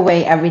strip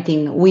away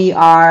everything, we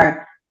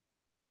are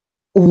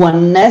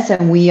oneness,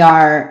 and we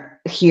are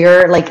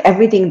here, like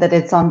everything that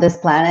it's on this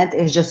planet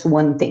is just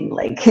one thing.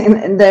 Like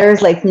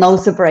there's like no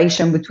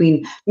separation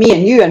between me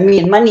and you and me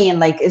and money, and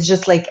like it's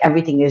just like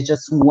everything is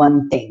just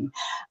one thing.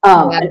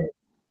 Yeah.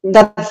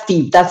 That's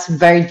deep. That's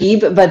very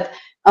deep. But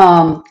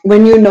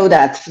when you know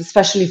that,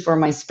 especially for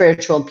my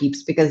spiritual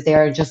peeps, because they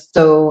are just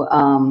so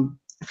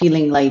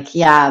feeling like,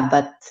 yeah,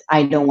 but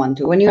I don't want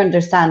to. When you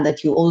understand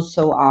that you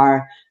also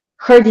are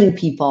hurting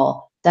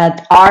people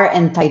that are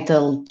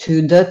entitled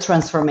to the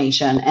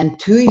transformation and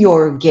to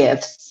your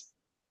gifts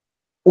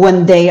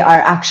when they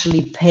are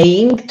actually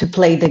paying to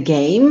play the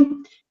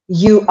game,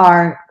 you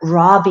are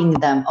robbing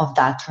them of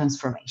that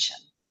transformation.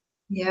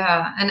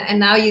 Yeah, and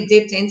now you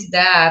dipped into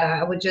that.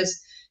 I would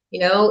just,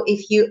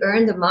 if you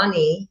earn the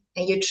money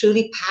and you're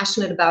truly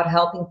passionate about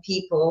helping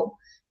people,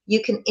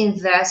 you can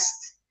invest,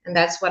 and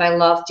that's what I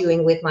love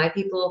doing with my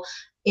people,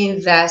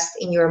 invest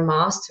in your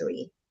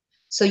mastery.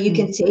 So you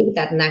can take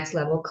that next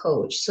level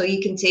coach, so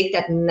you can take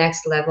that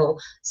next level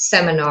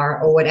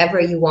seminar or whatever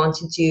you want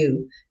to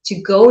do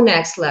to go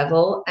next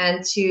level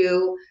and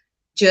to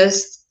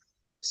just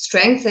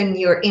strengthen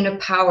your inner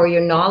power,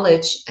 your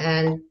knowledge,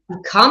 and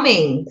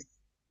becoming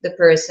the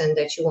person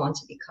that you want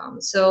to become.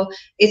 So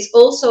it's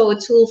also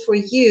a tool for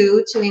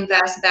you to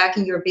invest back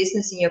in your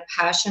business, in your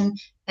passion,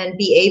 and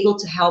be able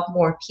to help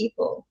more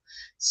people.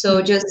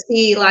 So just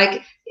see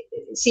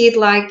it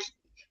like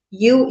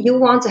you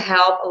want to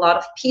help a lot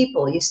of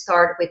people. You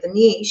start with a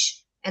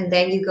niche and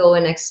then you go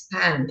and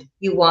expand.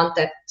 You want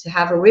that to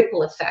have a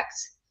ripple effect,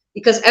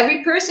 because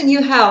every person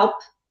you help,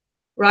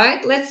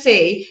 right? Let's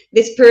say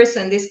this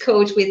person, this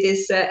coach with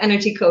this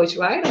energy coach,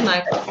 right?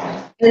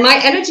 And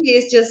my energy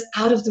is just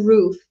out of the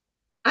roof.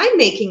 I'm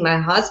making my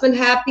husband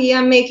happy.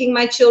 I'm making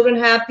my children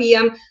happy.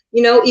 Even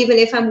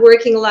if I'm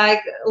working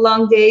like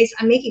long days,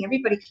 I'm making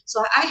everybody.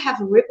 So I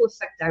have a ripple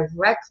effect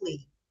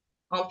directly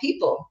on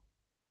people.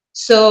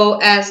 So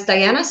as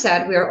Diana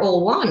said, we are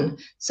all one.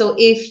 So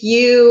if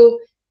you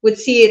would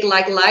see it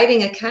like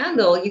lighting a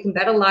candle, you can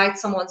better light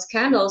someone's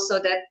candle so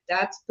that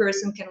that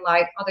person can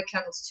light other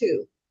candles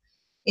too,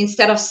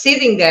 instead of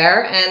sitting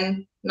there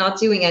and not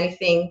doing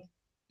anything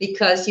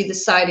because you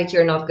decided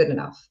you're not good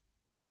enough.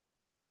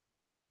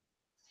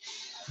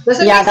 Does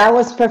it Yeah, make sense? that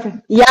was perfect.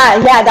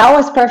 Yeah, that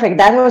was perfect.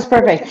 That was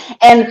perfect.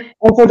 And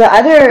for the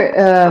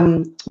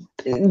other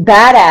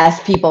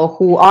badass people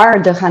who are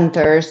the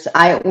hunters,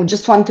 I would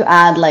just want to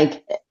add,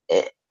 like,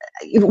 eh,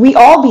 we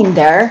all been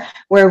there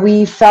where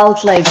we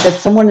felt like that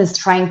someone is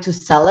trying to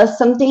sell us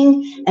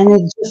something and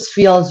it just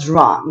feels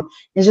wrong.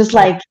 It's just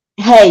Yeah. like,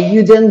 hey,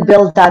 you didn't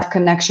build that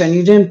connection,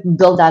 you didn't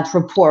build that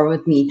rapport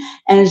with me.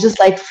 And it's just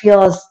like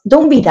feels,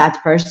 don't be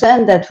that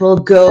person that will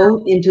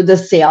go into the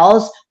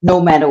sales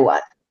no matter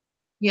what.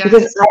 Yeah,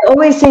 Because I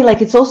always say,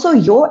 like, it's also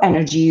your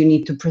energy you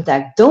need to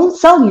protect. Don't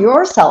sell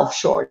yourself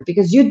short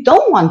because you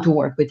don't want to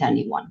work with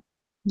anyone,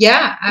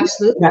 yeah,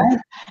 absolutely. right?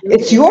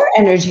 It's Absolutely. your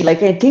energy.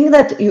 Like, I think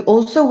that you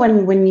also,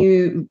 when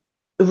you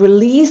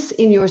release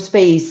in your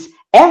space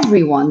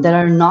everyone that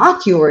are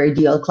not your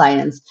ideal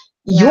clients,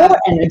 your Yeah,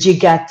 energy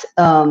get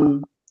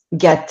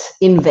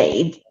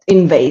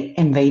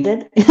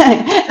invaded.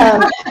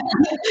 um,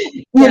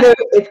 yeah,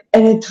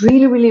 and it's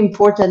really, really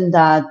important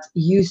that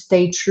you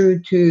stay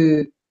true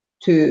to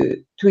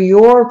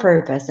your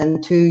purpose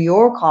and to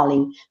your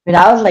calling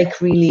without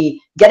like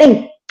really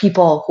getting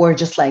people who are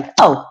just like,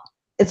 oh,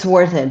 it's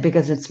worth it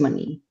because it's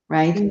money,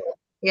 right?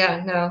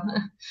 yeah. No,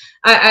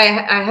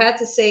 I had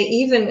to say,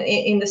 even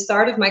in the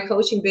start of my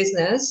coaching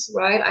business,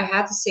 right? I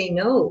had to say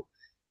no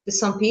to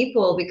some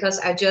people because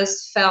I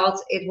just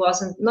felt it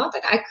wasn't, not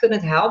that I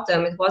couldn't help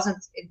them. It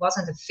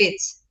wasn't a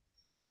fit,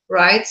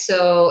 right?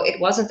 So it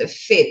wasn't a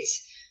fit,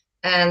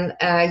 and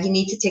you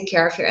need to take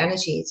care of your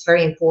energy. It's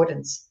very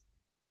important,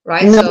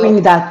 right? So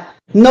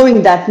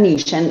Knowing that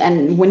niche,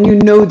 and when you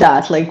know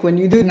that, like when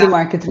you do the yeah,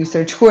 market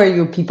research, who are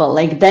your people,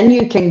 like then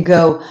you can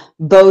go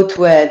both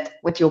with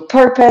your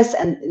purpose,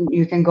 and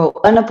you can go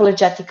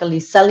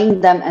unapologetically selling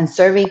them and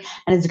serving,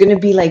 and it's going to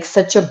be like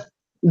such a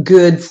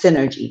good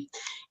synergy.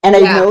 And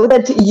I yeah, know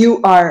that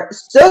you are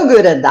so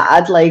good at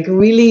that, like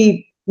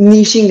really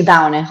niching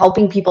down and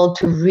helping people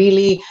to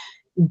really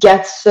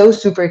get so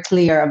super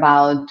clear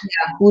about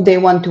who they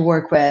want to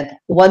work with,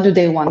 what do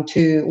they want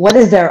to, what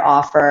is their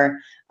offer.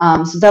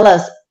 So tell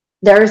us,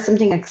 there is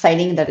something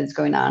exciting that is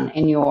going on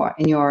in your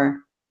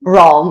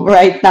realm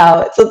right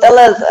now. So tell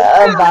us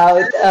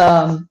about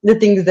the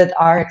things that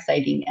are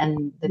exciting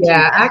and that you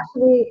yeah. can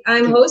Actually,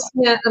 I'm give.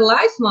 hosting a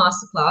live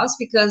masterclass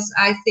because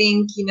I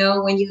think,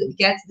 when you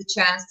get the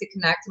chance to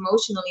connect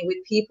emotionally with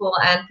people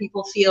and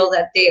people feel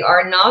that they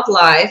are not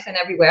live and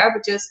everywhere,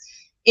 but just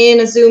in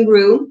a Zoom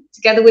room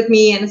together with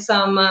me and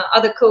some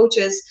other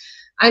coaches,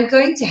 I'm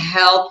going to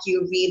help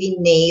you really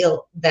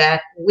nail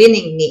that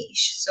winning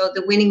niche. So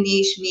the winning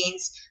niche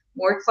means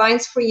more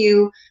clients for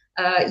you,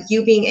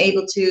 you being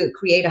able to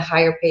create a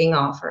higher paying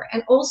offer,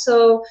 and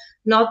also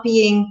not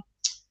being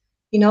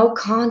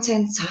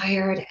content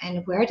tired,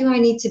 and where do I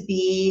need to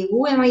be?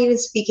 Who am I even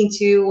speaking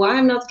to? Why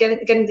I'm not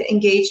getting the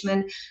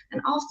engagement,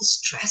 and all of the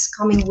stress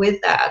coming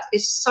with that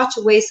is such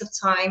a waste of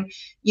time.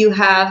 You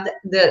have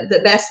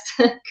the best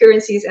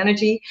currency is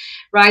energy,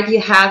 right?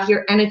 You have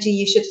your energy.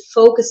 You should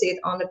focus it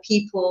on the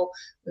people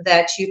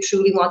that you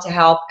truly want to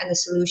help and the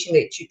solution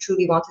that you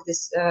truly want to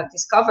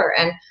discover.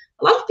 And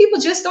a lot of people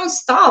just don't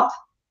stop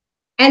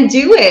and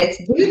do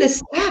the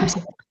steps,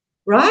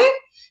 right?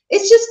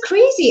 It's just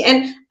crazy.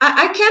 And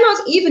I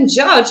cannot even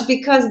judge,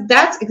 because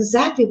that's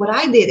exactly what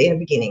I did in the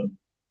beginning,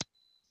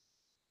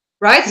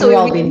 right? So We've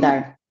all been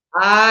there.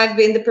 I've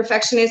been the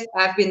perfectionist.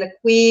 I've been the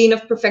queen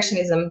of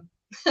perfectionism.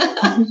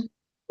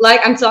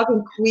 Like, I'm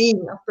talking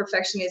queen of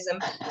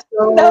perfectionism.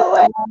 So No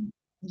way.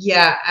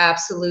 yeah,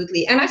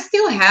 absolutely. And I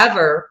still have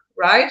her,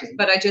 right?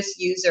 But I just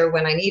use her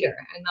when I need her,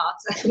 and not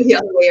the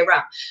other way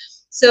around.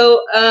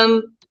 So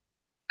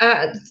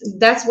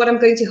that's what I'm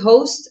going to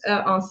host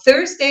on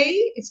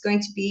Thursday. It's going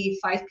to be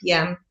 5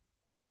 p.m.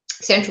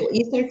 Central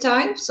Eastern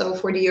Time. So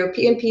for the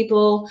European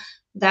people,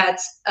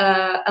 that's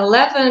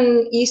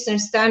 11 Eastern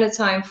Standard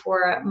Time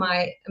for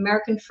my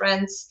American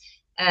friends,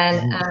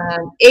 and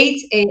 8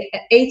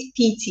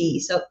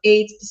 PT, so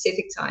 8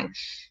 Pacific Time.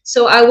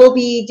 So I will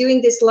be doing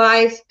this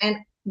live, and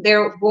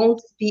there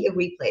won't be a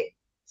replay.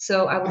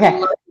 So I would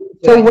love to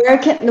So join.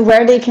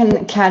 where they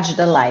can catch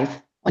the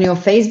live? On your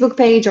Facebook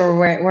page, or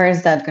where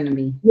is that going to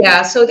be?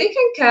 Yeah, so they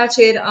can catch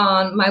it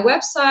on my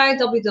website,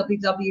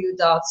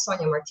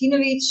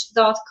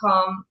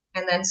 www.sonjamartinovic.com,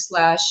 and then /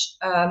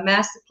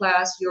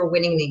 masterclass Your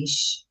Winning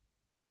Niche.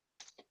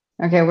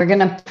 Okay, we're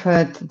gonna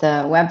put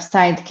the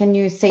website. Can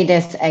you say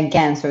this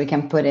again so we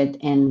can put it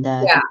in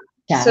the Yeah,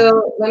 chat?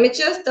 so let me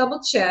just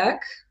double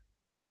check.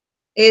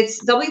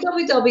 It's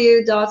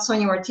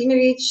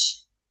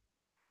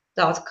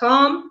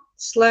www.sonjamartinovic.com /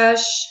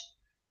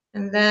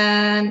 and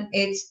then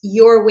it's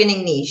Your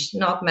Winning Niche,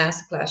 not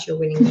Masterclass Your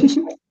Winning Niche.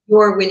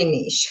 Your Winning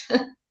Niche.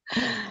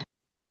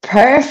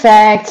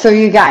 Perfect. So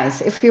you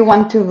guys, if you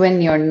want to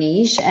win your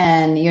niche,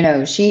 and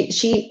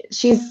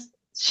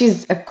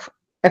she's a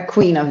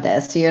queen of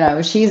this,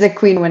 she's a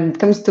queen when it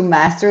comes to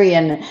mastery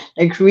and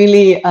like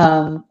really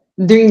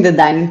doing the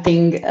dining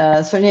thing.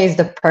 Sonja is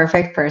the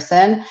perfect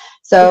person.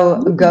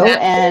 So go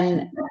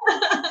and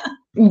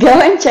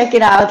check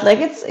it out. Like,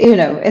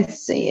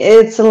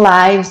 it's a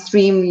live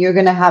stream. You're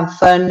gonna have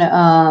fun.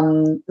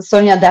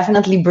 Sonja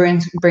definitely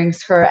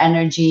brings her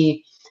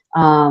energy.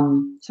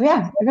 So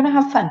yeah, you're gonna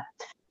have fun.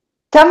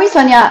 Tell me,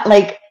 Sonja,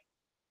 like,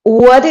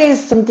 what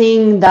is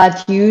something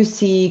that you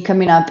see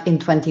coming up in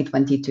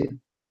 2022?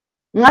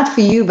 Not for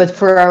you, but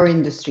for our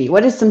industry.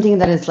 What is something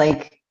that is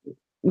like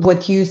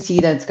what you see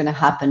that's going to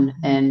happen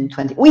in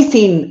 20? We've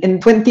seen in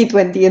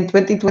 2020 and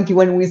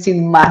 2021, we've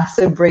seen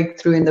massive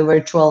breakthrough in the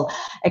virtual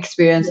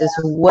experiences.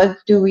 Yeah. What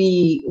can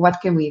we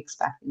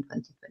expect in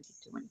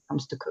 2022 when it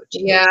comes to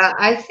coaching? Yeah,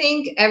 I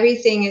think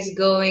everything is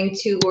going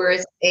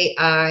towards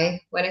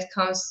AI when it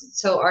comes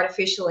to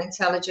artificial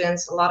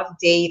intelligence, a lot of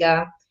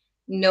data,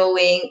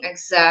 knowing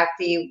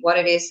exactly what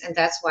it is. And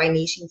that's why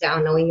niching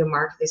down, knowing your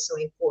market is so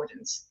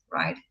important,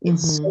 right?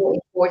 It's so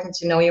important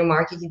to know your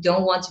market. You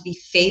don't want to be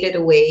faded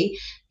away,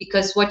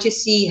 because what you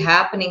see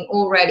happening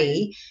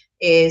already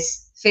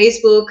is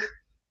Facebook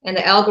and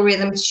the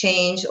algorithms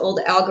change. All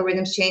the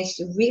algorithms change.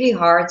 It's really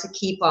hard to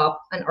keep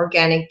up an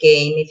organic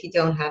game if you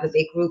don't have a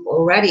big group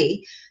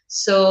already.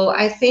 So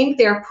I think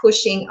they're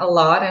pushing a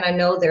lot, and I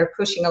know they're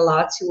pushing a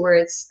lot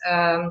towards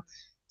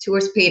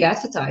paid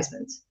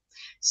advertisement.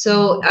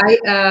 So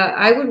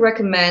I would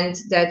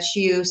recommend that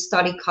you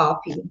study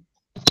copy,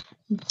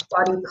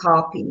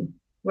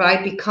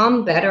 right?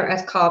 Become better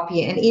at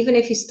copy. And even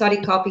if you study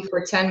copy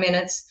for 10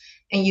 minutes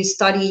and you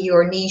study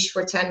your niche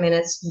for 10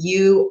 minutes,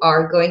 you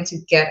are going to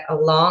get a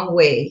long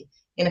way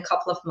in a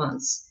couple of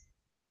months.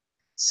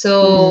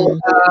 So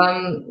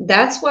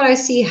that's what I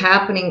see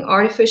happening.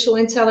 Artificial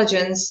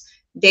intelligence,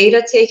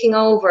 data taking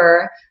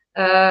over,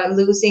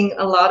 losing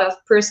a lot of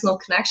personal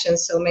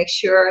connections. So make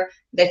sure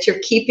that you're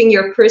keeping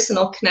your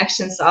personal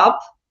connections up.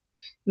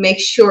 Make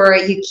sure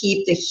you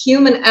keep the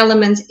human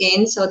element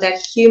in, so that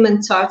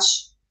human touch,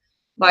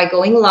 by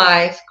going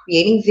live,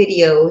 creating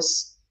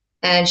videos,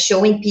 and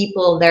showing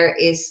people there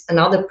is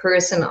another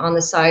person on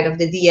the side of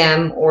the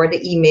DM or the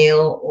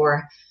email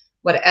or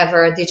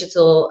whatever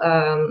digital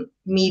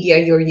media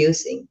you're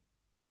using.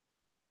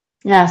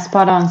 Yeah,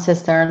 spot on,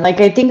 sister. Like,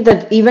 I think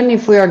that even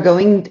if we are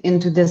going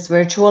into this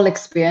virtual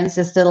experience,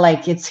 it's still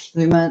like it's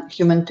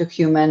human to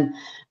human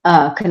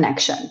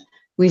connection.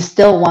 We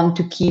still want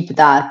to keep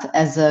that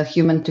as a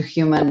human to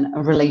human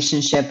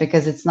relationship,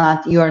 because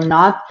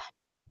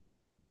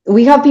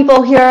we have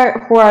people here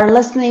who are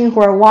listening,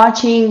 who are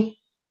watching.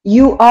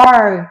 You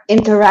are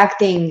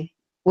interacting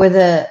with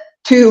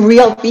two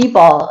real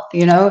people,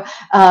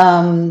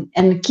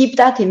 and keep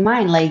that in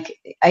mind. Like,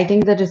 I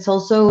think that it's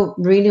also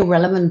really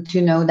relevant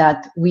to know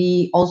that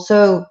we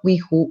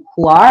who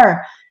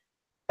are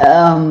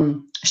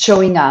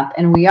showing up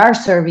and we are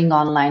serving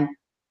online,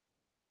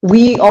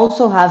 we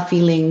also have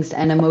feelings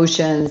and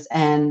emotions,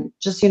 and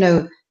just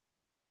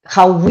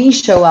how we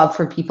show up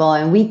for people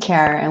and we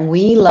care and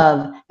we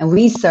love and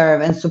we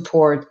serve and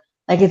support,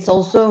 like it's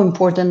also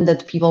important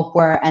that people who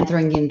are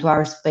entering into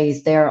our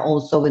space, they're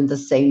also in the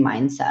same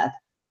mindset.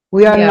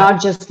 We are Yeah.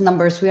 not just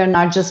numbers, we are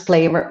not just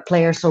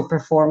players or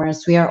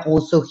performers, we are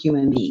also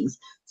human beings.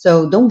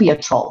 So don't be a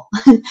troll.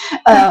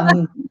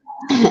 um,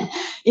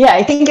 yeah,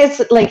 I think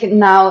it's like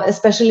now,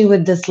 especially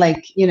with this,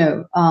 like,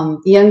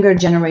 younger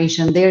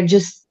generation, they're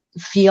just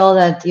feel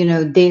that,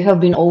 they have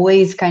been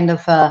always kind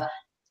of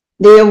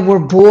they were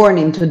born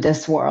into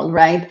this world,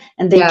 right?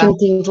 And they Yeah. can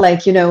think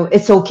like,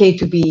 it's okay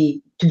to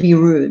be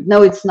rude.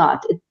 No, it's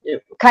not.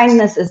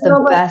 Kindness is the No,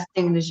 but best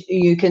thing that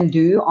you can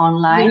do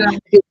online, yeah.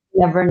 because you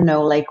never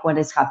know like what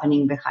is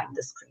happening behind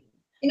the screen.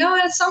 And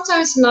it's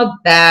sometimes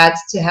not bad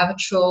to have a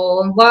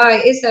troll. And why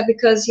is that?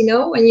 Because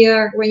when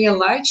your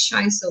light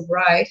shines so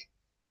bright,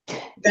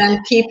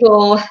 then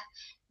people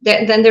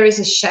then there is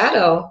a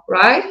shadow,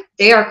 right?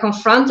 They are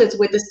confronted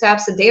with the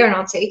steps that they are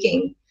not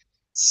taking.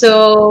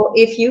 So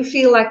if you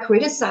feel like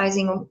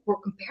criticizing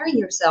or comparing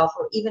yourself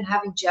or even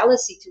having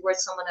jealousy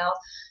towards someone else,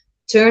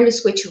 turn the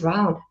switch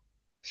around.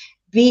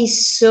 Be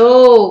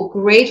so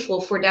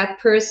grateful for that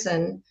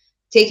person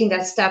taking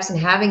that steps and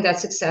having that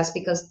success,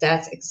 because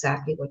that's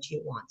exactly what you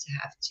want to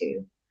have too.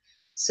 Yeah.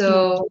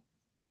 So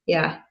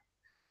yeah,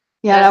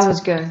 Yeah, that that's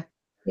was good.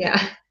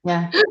 yeah.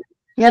 Yeah.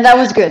 Yeah, that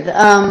was good.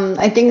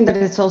 I think that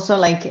it's also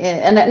like,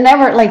 and it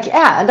never like,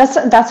 yeah,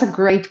 that's a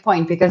great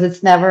point, because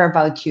it's never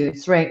about you.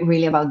 It's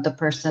really about the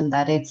person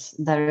that is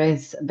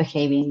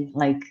behaving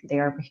like they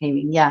are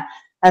behaving. Yeah,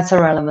 that's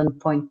a relevant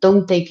point.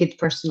 Don't take it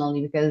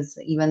personally, because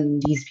even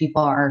these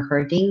people are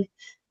hurting.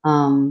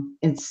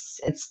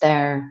 It's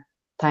their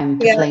time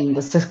to Yeah. claim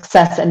the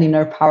success and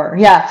inner power.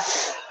 Yeah.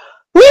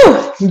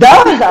 Whew,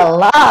 that was a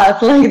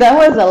lot. Like that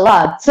was a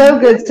lot. So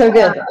good, so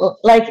good.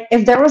 Like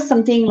if there was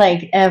something,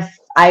 like if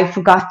I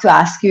forgot to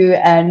ask you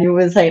and you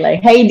would say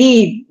like, "Hey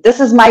Dee, this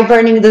is my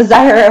burning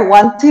desire. I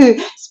want to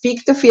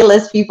speak to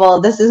fearless people.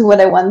 This is what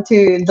I want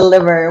to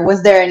deliver."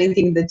 Was there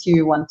anything that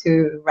you want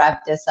to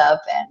wrap this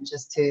up and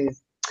just to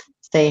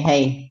say,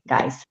 "Hey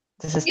guys,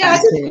 this is Yeah, I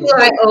time just to." feel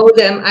I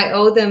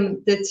owe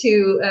them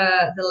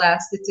the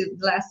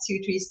last two,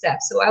 three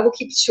steps. So I will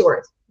keep it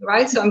short,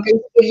 right? So I'm going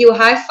to give you a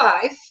high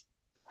five.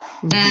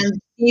 Mhm.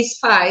 And these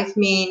five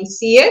mean: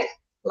 see it,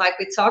 like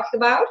we talked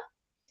about,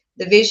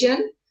 the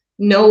vision,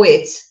 know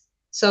it.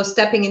 So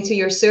stepping into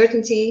your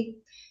certainty,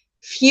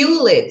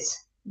 fuel it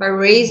by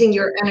raising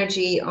your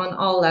energy on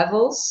all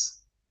levels,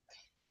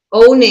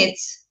 own it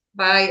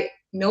by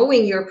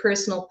knowing your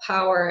personal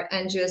power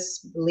and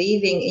just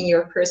believing in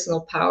your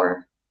personal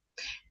power,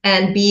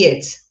 and be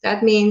it.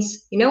 That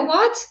means, you know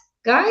what,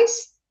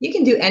 guys, you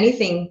can do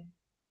anything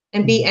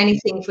and be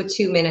anything for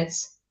 2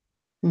 minutes.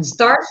 Mhm.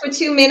 Start for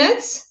 2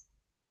 minutes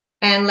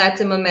and let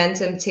the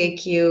momentum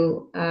take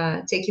you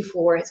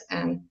forward.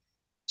 And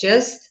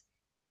just,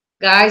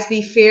 guys,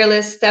 be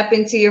fearless, step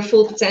into your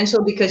full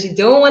potential, because you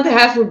don't want to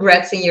have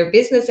regrets in your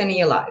business and in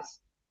your life.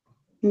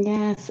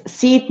 Yes,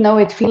 see it, know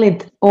it, feel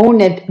it,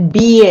 own it,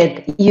 be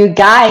it. You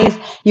guys,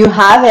 you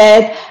have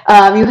it.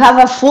 You have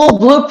a full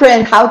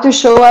blueprint how to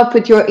show up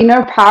with your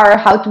inner power,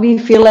 how to be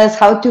fearless,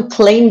 how to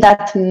claim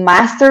that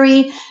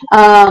mastery.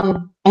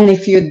 And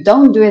if you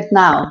don't do it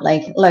now,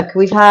 like, look,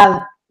 we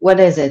have, what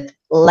is it?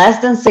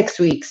 Less than 6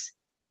 weeks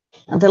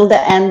until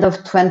the end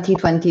of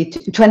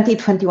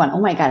 2021.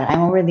 Oh my God,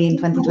 I'm already in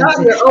Oh my God,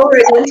 2026. we're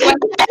already in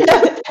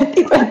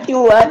 20.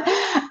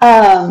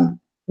 2021.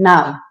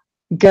 Now,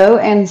 go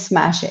and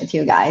smash it,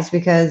 you guys,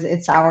 because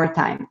it's our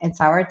time.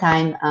 It's our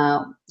time.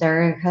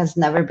 There has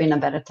never been a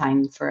better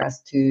time for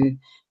us to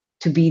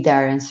be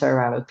there and serve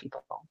our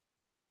people.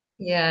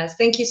 Yes,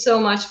 thank you so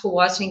much for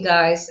watching,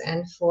 guys,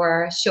 and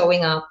for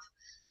showing up.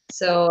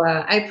 So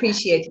I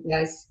appreciate you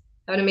guys.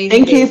 Have an amazing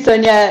Thank you, day.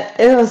 Sonja.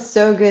 It was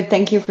so good.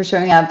 Thank you for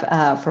showing up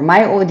for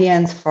my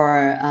audience,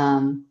 for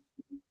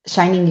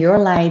shining your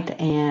light.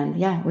 And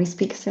yeah, we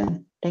speak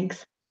soon.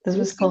 Thanks. This We'll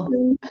was speak cool.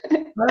 soon.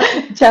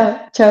 Bye.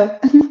 Ciao, ciao.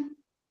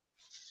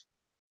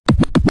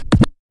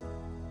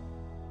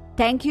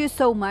 Thank you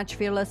so much,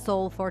 Fearless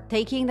Soul, for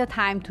taking the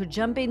time to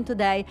jump in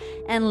today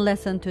and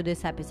listen to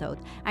this episode.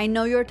 I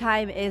know your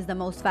time is the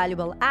most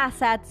valuable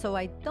asset, so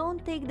I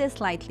don't take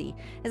this lightly.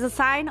 As a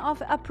sign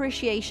of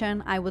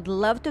appreciation, I would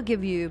love to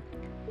give you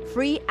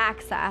free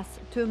access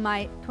to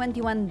my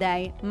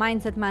 21-day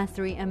Mindset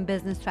Mastery and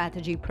Business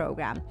Strategy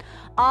program.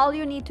 All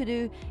you need to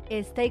do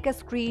is take a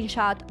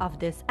screenshot of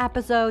this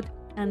episode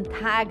and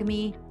tag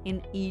me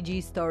in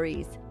EG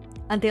Stories.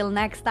 Until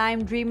next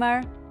time,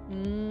 dreamer,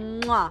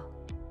 mwah.